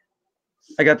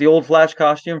I got the old Flash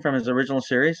costume from his original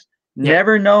series,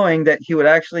 never knowing that he would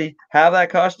actually have that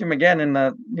costume again in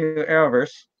the new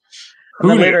Arrowverse. And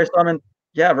then later I saw him in,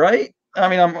 yeah, right. I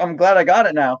mean, I'm glad I got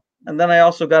it now. And then I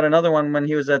also got another one when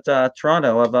he was at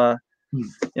Toronto of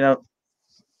the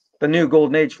new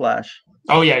Golden Age Flash.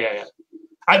 Oh yeah.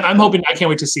 I'm hoping. I can't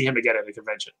wait to see him again at the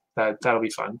convention. That'll be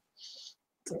fun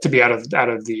to be out of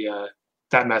the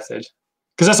that method.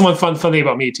 Because that's the one fun thing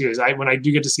about me too is when I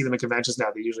do get to see them at conventions now,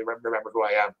 they usually remember who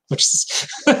I am, which is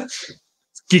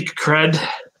geek cred.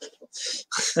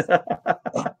 So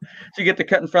you get to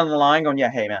cut in front of the line, going,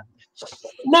 "Yeah, hey man."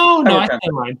 No, I stand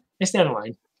in line. I stand in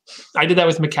line. I did that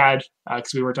with McCad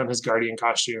because we worked on his Guardian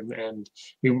costume, and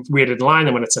we waited in line.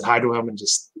 And when it said hi to him, and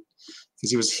just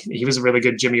because he was a really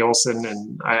good Jimmy Olsen,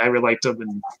 and I really liked him,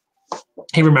 and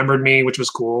he remembered me, which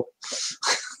was cool.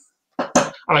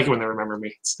 I like it when they remember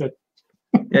me. It's good.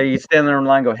 Yeah, you stand there in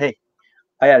line, and go, "Hey,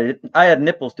 I had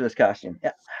nipples to his costume."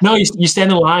 Yeah. No, you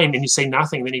stand in line and you say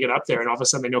nothing. Then you get up there, and all of a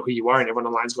sudden they know who you are, and everyone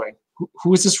in the line's going,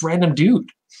 "Who is this random dude?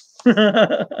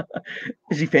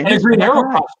 Is he famous? And a Green Arrow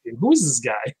costume. Who is this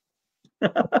guy?"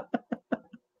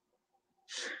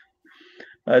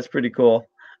 That's pretty cool.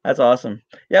 That's awesome.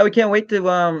 Yeah, we can't wait to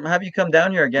have you come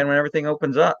down here again when everything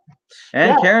opens up.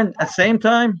 And Karen, at the same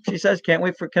time, she says can't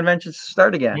wait for conventions to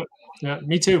start again. Yeah,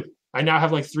 me too. I now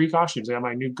have like 3 costumes. I got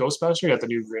my new Ghostbuster, I got the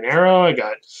new Green Arrow, I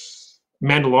got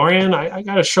Mandalorian. I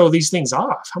got to show these things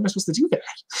off. How am I supposed to do that?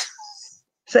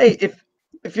 Say,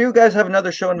 if you guys have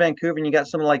another show in Vancouver and you got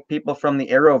some like people from the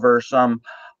Arrowverse,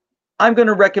 I'm going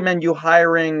to recommend you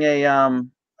hiring a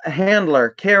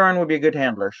handler. Karen would be a good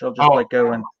handler. She'll just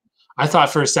go and. I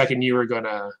thought for a second you were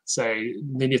gonna say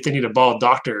if they need a bald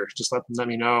doctor, just let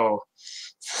me know.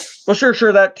 Well,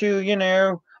 sure, that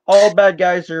too. All bad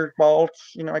guys are bald.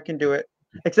 I can do it.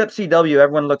 Except CW,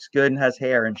 everyone looks good and has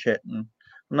hair and shit, and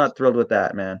I'm not thrilled with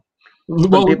that, man.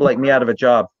 Putting people like me out of a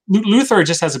job. Luthor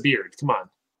just has a beard. Come on.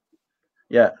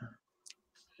 Yeah.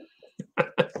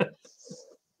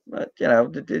 But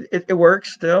it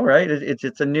works still, right?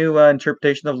 It's a new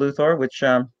interpretation of Luthor, which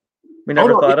we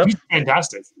never thought of. He's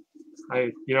fantastic.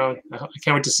 I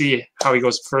can't wait to see how he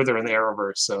goes further in the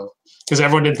Arrowverse. So, because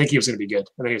everyone didn't think he was going to be good,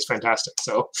 I think he was fantastic.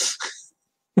 So,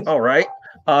 all right.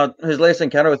 His latest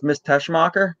encounter with Miss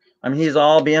Teschmacher. I mean, he's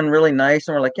all being really nice,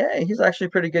 and we're like, hey, he's actually a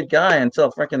pretty good guy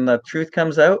until freaking the truth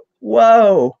comes out.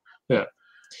 Whoa. Yeah.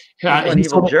 An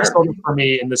evil jerk. For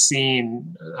me in the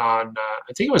scene on,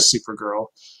 I think it was Supergirl,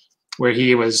 where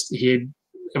it was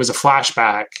a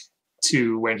flashback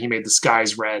to when he made the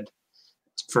skies red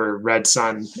for Red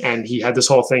Sun, and he had this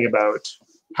whole thing about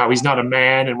how he's not a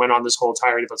man and went on this whole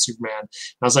tirade about Superman. And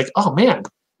I was like, oh man,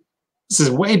 this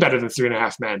is way better than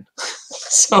 3.5 Men.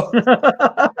 So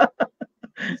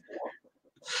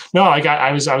no, like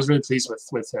I was really pleased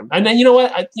with him. And then you know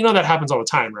what? That happens all the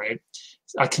time, right?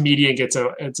 A comedian gets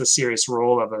a serious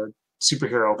role of a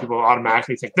superhero. People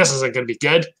automatically think this isn't going to be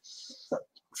good.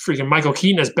 Freaking Michael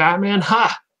Keaton as Batman,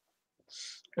 ha!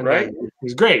 And right,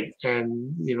 he's great.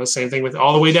 And same thing with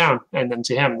All the Way Down. And then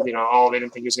to him, they didn't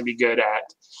think he was going to be good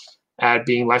at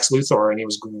being Lex Luthor, and he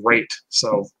was great.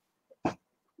 So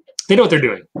they know what they're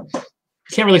doing.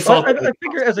 You can't really fault. I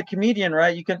figure as a comedian,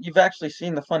 right? You've actually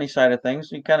seen the funny side of things.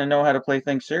 You kind of know how to play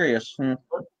things serious, and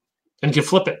you can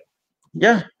flip it.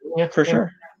 Yeah, for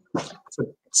sure. It's a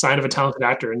sign of a talented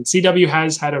actor. And CW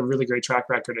has had a really great track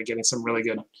record of getting some really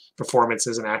good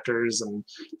performances and actors, and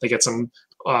they get some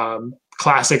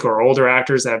classic or older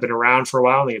actors that have been around for a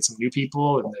while, and they get some new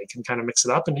people, and they can kind of mix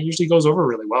it up, and it usually goes over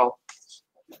really well.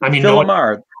 I mean, Phil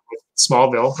Lamar.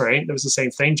 Smallville, right? It was the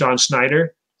same thing. John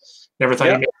Schneider. Never thought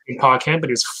he'd make Pa Kent, but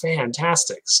he was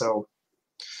fantastic. So,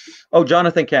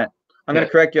 Jonathan Kent. I'm going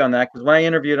to correct you on that, because when I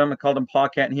interviewed him, I called him Pa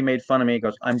Kent, and he made fun of me. He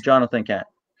goes, "I'm Jonathan Kent,"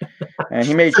 and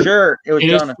he made sure it was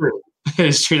Jonathan. It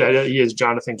is true that he is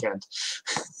Jonathan Kent.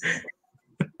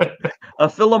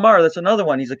 Phil Lamar, that's another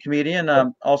one. He's a comedian.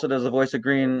 Also does the voice of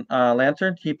Green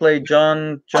Lantern. He played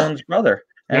John Jones' brother,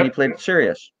 and he played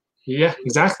Sirius. Yeah,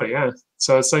 exactly. Yeah.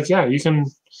 So it's like, you can.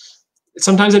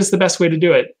 Sometimes it's the best way to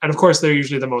do it, and of course, they're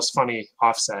usually the most funny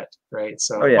offset, right?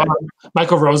 So,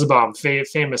 Michael Rosenbaum,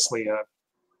 famously a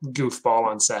goofball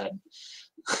on set,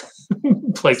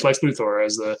 plays Lex Luthor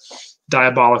as the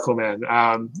diabolical man.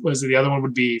 Was it the other one?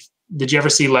 Would be? Did you ever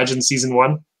see Legends season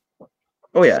 1?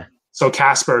 Oh yeah. So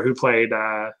Casper, who played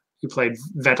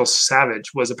Vental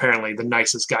Savage, was apparently the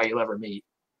nicest guy you'll ever meet,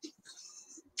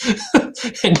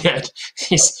 and yet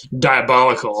he's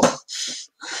diabolical.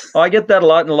 Oh, I get that a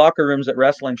lot in the locker rooms at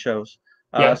wrestling shows.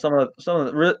 Some of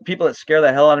the people that scare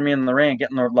the hell out of me in the ring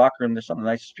get in the locker room. They're some of the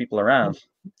nicest people around.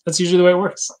 That's usually the way it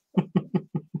works.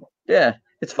 Yeah,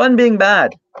 it's fun being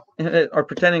bad or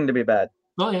pretending to be bad.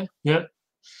 Oh yeah.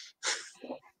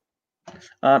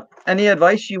 Any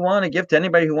advice you want to give to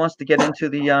anybody who wants to get into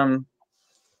the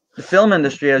film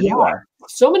industry as you are?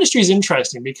 Film industry is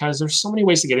interesting because there's so many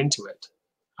ways to get into it.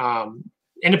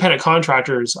 Independent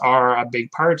contractors are a big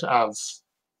part of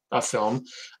film.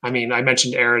 I mean, I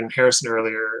mentioned Aaron Harrison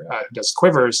earlier, who does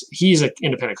Quivers. He's an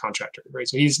independent contractor, right?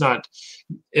 So he's not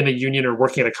in a union or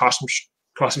working at a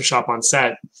costume shop on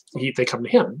set. They come to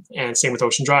him, and same with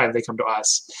Ocean Drive. They come to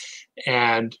us,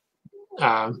 and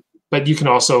but you can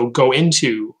also go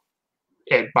into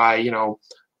it by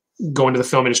going to the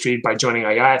film industry by joining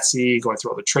IATSE, going through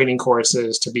all the training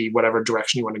courses to be whatever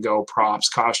direction you want to go, props,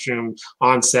 costume,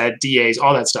 on-set, DAs,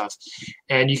 all that stuff.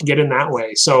 And you can get in that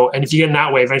way. So, and if you get in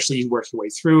that way, eventually you work your way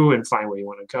through and find where you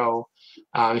want to go.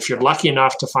 If you're lucky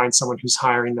enough to find someone who's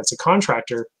hiring that's a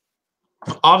contractor,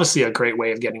 obviously a great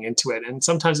way of getting into it. And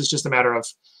sometimes it's just a matter of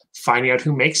finding out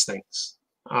who makes things.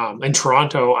 In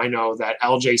Toronto, I know that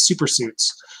LJ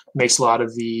Supersuits makes a lot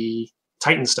of the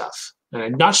Titan stuff. And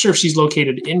I'm not sure if she's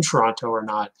located in Toronto or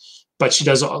not, but she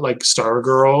does like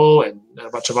Stargirl and a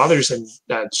bunch of others. And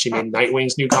she made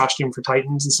Nightwing's new costume for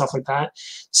Titans and stuff like that.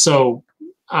 So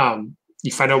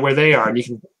you find out where they are and you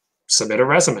can submit a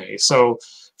resume. So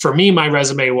for me, my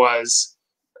resume was,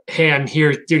 hey, I'm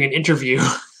here doing an interview.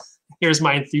 Here's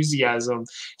my enthusiasm.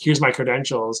 Here's my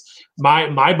credentials.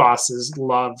 My bosses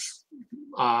love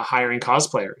hiring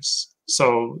cosplayers.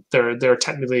 So they're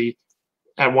technically,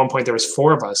 at one point there was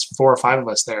 4 or 5 of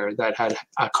us there that had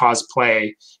a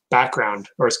cosplay background,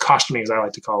 or as costuming as I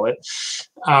like to call it.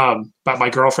 But my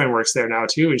girlfriend works there now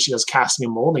too, and she does casting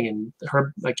and molding, and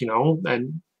her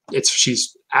and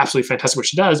she's absolutely fantastic what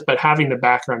she does, but having the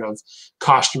background of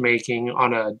costume making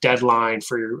on a deadline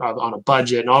on a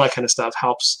budget and all that kind of stuff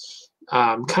helps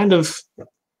kind of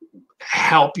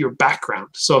help your background.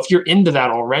 So if you're into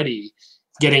that already,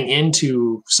 getting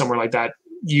into somewhere like that,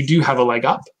 you do have a leg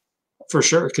up for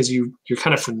sure, because you're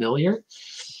kind of familiar.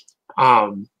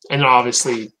 And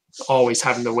obviously always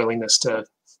having the willingness to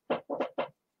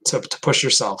push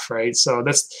yourself, right? So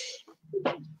it's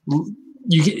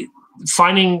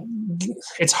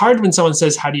hard when someone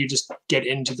says, how do you just get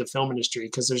into the film industry?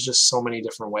 Because there's just so many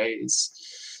different ways.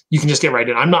 You can just get right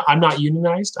in. I'm not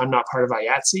unionized. I'm not part of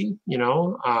IATSE,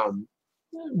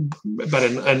 but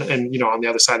on the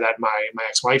other side of that, my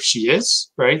ex-wife, she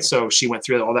is, right? So she went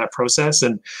through all that process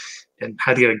and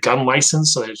had to get a gun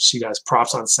license so that she does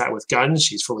props on set with guns.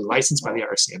 She's fully licensed by the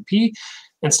RCMP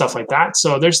and stuff like that.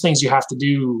 So there's things you have to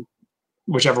do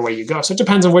whichever way you go. So it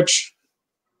depends on what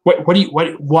do you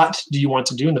want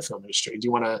to do in the film industry? Do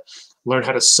you want to learn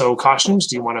how to sew costumes?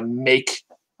 Do you want to make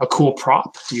a cool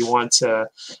prop? Do you want to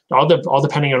all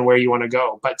depending on where you want to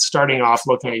go? But starting off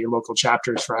looking at your local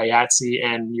chapters for IATSE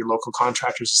and your local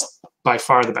contractors is by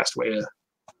far the best way to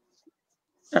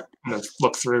kind of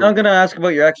look through. I'm going to ask about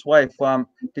your ex-wife.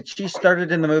 Did she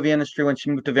started in the movie industry when she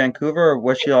moved to Vancouver, or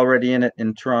was she already in it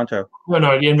in Toronto?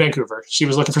 No, in Vancouver. She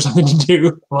was looking for something to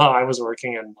do while I was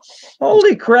working. And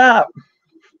holy crap!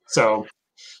 So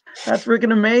that's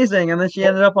freaking amazing. And then she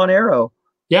ended up on Arrow.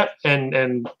 Yep, and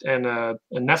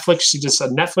Netflix. She just a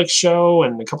Netflix show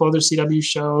and a couple other CW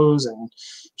shows, and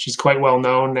she's quite well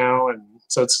known now, and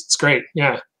so it's great.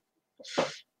 Yeah.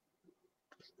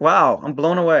 Wow, I'm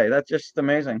blown away. That's just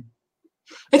amazing.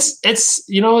 It's it's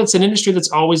an industry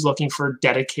that's always looking for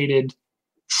dedicated,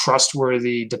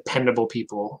 trustworthy, dependable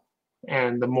people,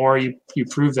 and the more you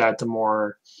prove that, the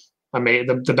more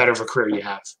the better of a career you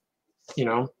have.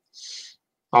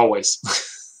 Always.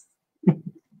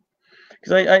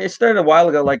 Because I started a while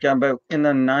ago, like about in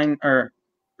the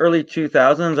early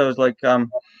 2000s. I was like, I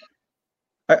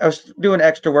was doing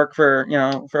extra work for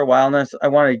a while, and I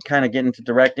wanted to kind of get into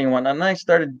directing and whatnot. And I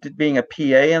started being a PA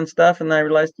and stuff, and I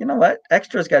realized, you know what,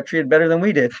 extras got treated better than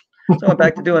we did. So I went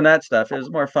back to doing that stuff. It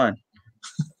was more fun.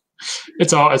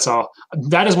 It's all.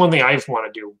 That is one thing I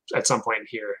want to do at some point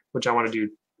here, which I want to do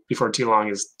before too long,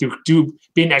 is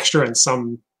be an extra in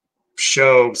some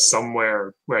show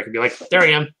somewhere where I can be like, there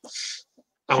I am.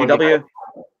 CW,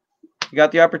 you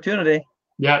got the opportunity.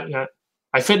 Yeah.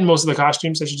 I fit in most of the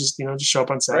costumes. I should just show up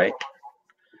on set. Right.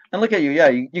 And look at you. Yeah,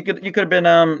 you could have been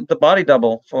the body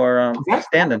double for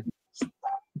Stand-in.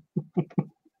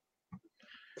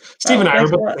 Steve and I were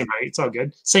both the same height. It's all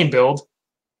good. Same build.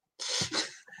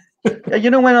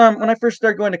 Yeah, when I first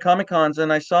started going to Comic Cons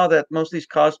and I saw that most of these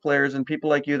cosplayers and people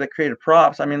like you that created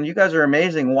props, I mean, you guys are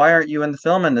amazing. Why aren't you in the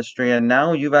film industry? And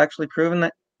now you've actually proven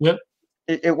that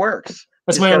it works.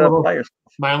 That's my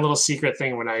own little secret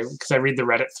thing because I read the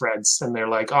Reddit threads and they're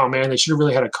like, oh man, they should have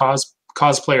really had a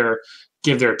cosplayer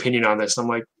give their opinion on this. I'm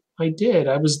like, I did.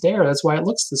 I was there. That's why it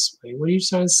looks this way. What are you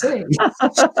trying to say?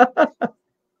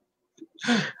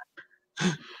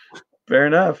 Fair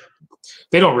enough.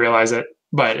 They don't realize it,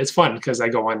 but it's fun because I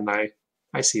go on and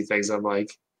I see things. I'm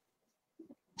like,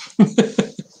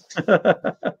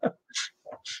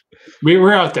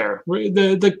 we're out there.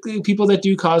 The people that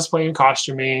do cosplay and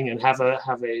costuming and have a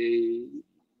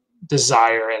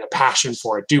desire and a passion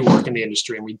for it do work in the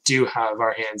industry, and we do have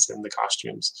our hands in the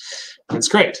costumes. And it's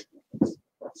great.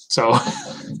 So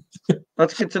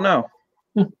that's good to know.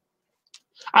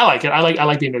 I like it. I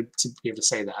like being able to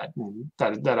say that,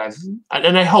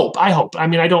 and I hope. I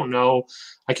mean, I don't know.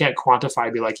 I can't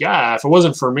quantify. Be like, yeah, if it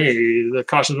wasn't for me, the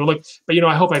costumes would look. But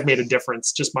I hope I've made a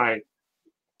difference just by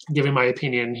giving my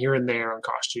opinion here and there on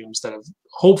costumes that have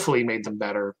hopefully made them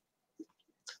better.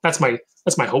 That's my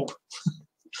hope.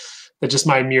 That just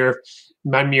my mere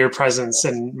presence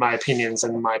and my opinions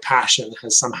and my passion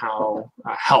has somehow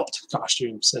helped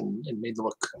costumes and made them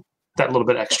look that little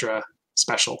bit extra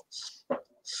special.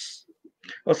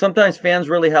 Well, sometimes fans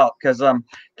really help, because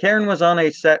Karen was on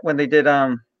a set when they did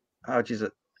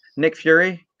Nick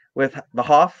Fury with the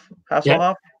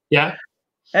Hasselhoff. Yeah.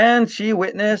 And she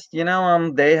witnessed,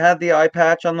 they had the eye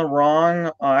patch on the wrong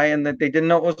eye, and that they didn't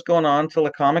know what was going on until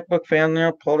a comic book fan,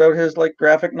 pulled out his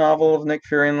graphic novel of Nick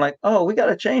Fury and oh, we got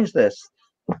to change this.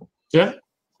 Yeah,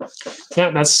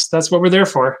 that's what we're there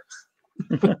for.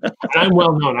 And I'm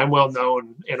well known. I'm well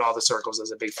known in all the circles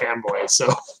as a big fanboy,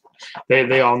 so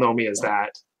they all know me as that.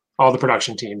 All the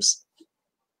production teams.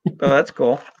 Oh, that's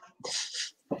cool.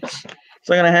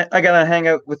 So I gotta hang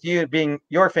out with you, being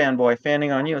your fanboy,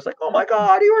 fanning on you. It's like, oh my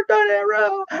God, you worked on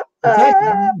Arrow.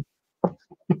 Ah.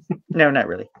 No, not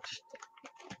really.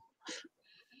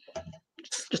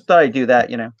 Just thought I'd do that,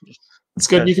 Just It's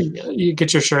good. You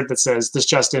get your shirt that says "This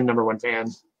Justin #1 fan."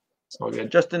 It's all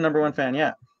good. Justin #1 fan,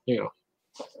 yeah. There you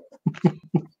go.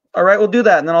 All right, we'll do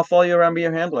that, and then I'll follow you around, be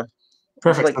your handler.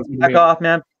 Perfect. Like, back off,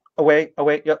 man. Away.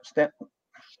 Yep, stand.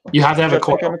 You have to have a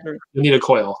coil. You need a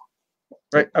coil.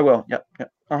 Right, I will. Yep.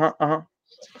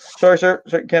 Sorry, sir.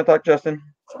 Can't talk, Justin.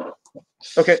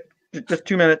 Okay, just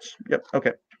 2 minutes. Yep.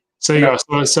 Okay. So you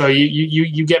go. So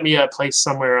you get me a place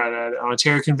somewhere at an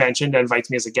Ontario convention that invites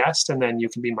me as a guest, and then you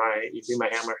can be my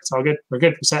handler. It's all good. We're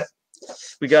good. We're set.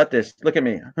 We got this. Look at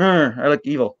me. I look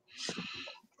evil.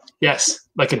 Yes,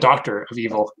 like a doctor of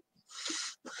evil.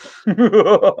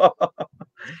 Yeah,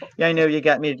 I know you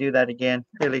got me to do that again.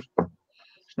 Really,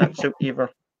 it's not so evil.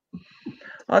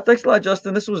 Thanks a lot,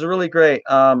 Justin. This was really great.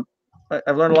 I've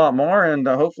learned a lot more, and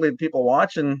hopefully people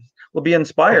watching will be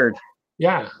inspired.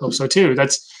 Yeah, hope so too.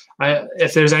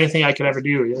 If there's anything I could ever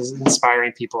do is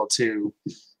inspiring people to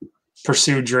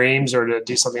pursue dreams or to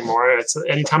do something more. It's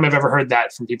anytime I've ever heard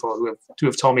that from people who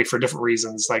have told me for different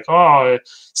reasons, like, oh,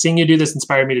 seeing you do this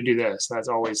inspired me to do this. That's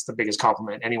always the biggest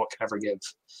compliment anyone can ever give.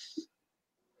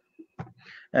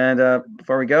 And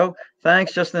before we go,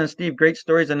 thanks, Justin and Steve. Great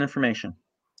stories and information.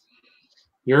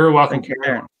 You're welcome. Thank you,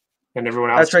 Aaron. And everyone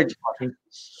else. That's right. Watching.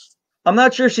 I'm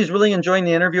not sure if she's really enjoying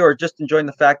the interview or just enjoying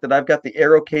the fact that I've got the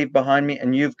Arrow cave behind me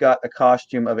and you've got a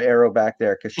costume of Arrow back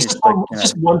there because she's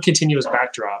just one continuous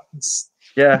backdrop.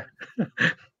 Yeah,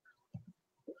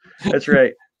 that's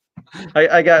right.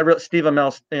 I got Steve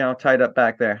Amell, tied up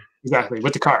back there. Exactly,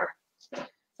 with the car.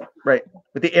 Right,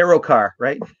 with the Arrow car,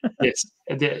 right? Yes,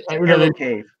 Arrow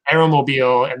cave,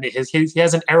 Arrowmobile, and he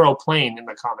has an aeroplane in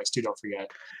the comics too. Don't forget.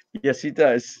 Yes, he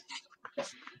does.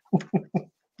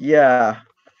 Yeah.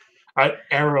 An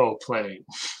aeroplane.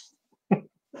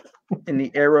 In the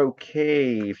Arrow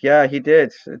cave. Yeah, he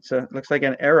did. It's looks like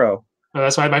an arrow. Oh,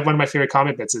 that's why one of my favorite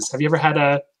comic bits is: Have you ever had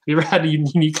a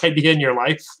unique idea in your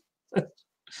life?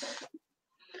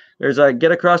 There's a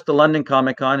Get Across to London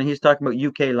Comic Con, and he's talking about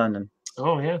UK London.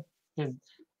 Oh yeah. The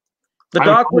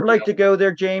doc would like to go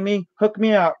there, Jamie. Hook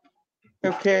me up.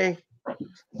 Okay. I'd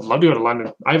love to go to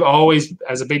London. I've always,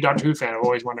 as a big Doctor Who fan, I've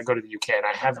always wanted to go to the UK, and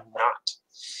I have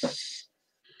not.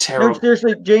 Terrible. No,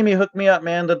 seriously, Jamie, hook me up,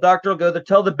 man. The doctor will go there.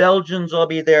 Tell the Belgians I'll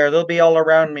be there. They'll be all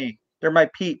around me. They're my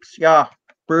peeps. Yeah.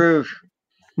 Bruges.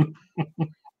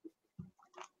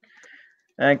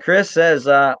 And Chris says,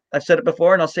 I've said it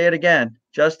before and I'll say it again.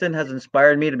 Justin has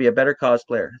inspired me to be a better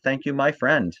cosplayer. Thank you, my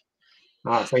friend.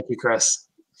 Oh, thank you, Chris.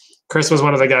 Chris was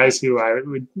one of the guys who I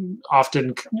would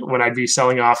often, when I'd be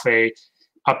selling off a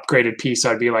upgraded piece,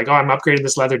 I'd be like, oh, I'm upgrading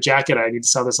this leather jacket. I need to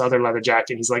sell this other leather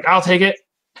jacket. He's like, I'll take it.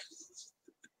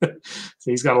 So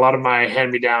he's got a lot of my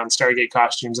hand-me-down Stargate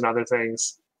costumes and other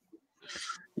things.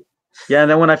 Yeah, and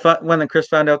then when Chris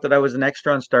found out that I was an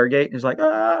extra on Stargate, he's like,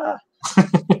 ah.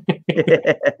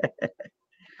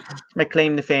 My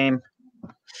claim to fame.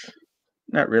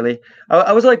 Not really.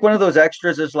 I was like one of those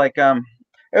extras is like,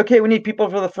 okay, we need people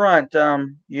for the front.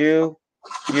 You,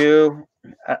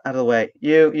 out of the way.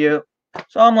 You.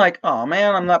 So I'm like, oh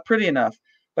man, I'm not pretty enough.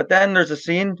 But then there's a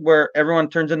scene where everyone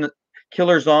turns into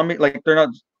killer zombie. Like they're not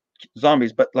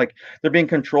zombies, but like they're being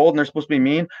controlled and they're supposed to be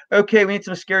mean. Okay, we need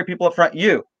some scary people up front.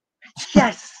 You.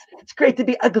 Yes, it's great to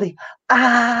be ugly.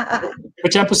 Ah.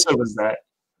 Which episode was that?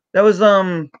 That was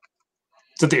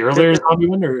Is it the earlier zombie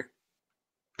one or?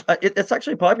 It's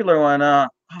actually a popular one. Oh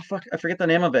fuck, I forget the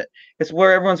name of it. It's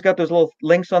where everyone's got those little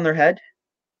links on their head.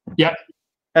 Yeah.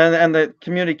 And the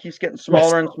community keeps getting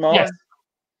smaller and smaller. Yes.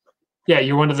 Yeah,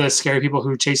 you're one of the scary people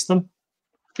who chase them.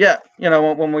 Yeah,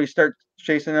 when we start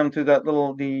chasing them to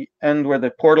the end where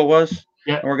the portal was.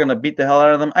 Yeah. And we're gonna beat the hell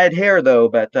out of them. I had hair though,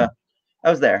 but I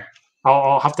was there.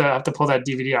 I'll have to pull that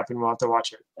DVD up and we'll have to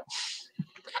watch it.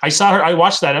 I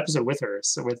watched that episode with her,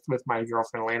 so with my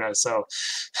girlfriend Elena. So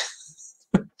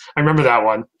I remember that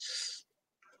one. It's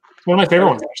one of my favorite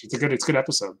ones. Actually, it's a good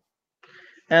episode.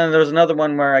 And there was another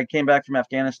one where I came back from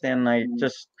Afghanistan and I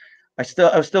was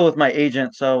still with my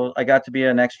agent, so I got to be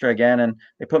an extra again, and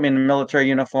they put me in a military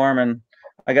uniform, and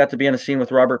I got to be in a scene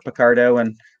with Robert Picardo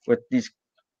and with these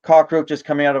cockroaches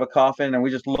coming out of a coffin, and we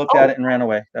just looked at it and ran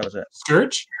away. That was it.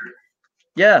 Scourge?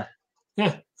 Yeah.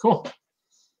 Yeah, cool.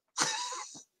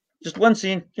 Just one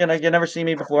scene. You never see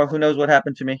me before. Who knows what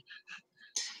happened to me?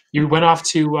 You went off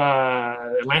to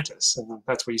Atlantis, and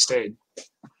that's where you stayed.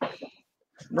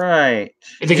 Right.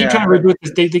 They keep trying to reboot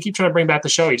this. They keep trying to bring back the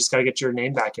show. You just got to get your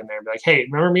name back in there and be like, hey,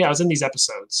 remember me? I was in these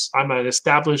episodes. I'm an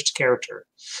established character.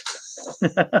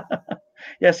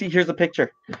 Yeah, see, here's the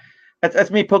picture.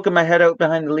 That's me poking my head out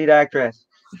behind the lead actress.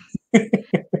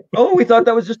 Oh, we thought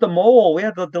that was just a mole. We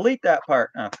had to delete that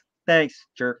part. Oh, thanks,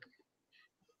 jerk.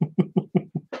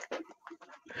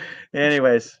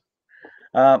 Anyways,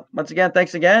 once again,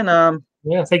 thanks again.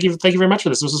 Yeah, thank you very much for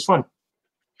this. This was fun.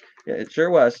 Yeah, it sure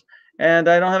was. And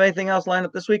I don't have anything else lined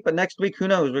up this week, but next week, who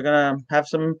knows? We're gonna have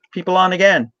some people on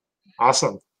again.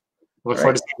 Awesome. Look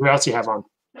forward to seeing who else you have on.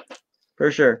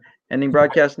 For sure. Ending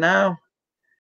broadcast now.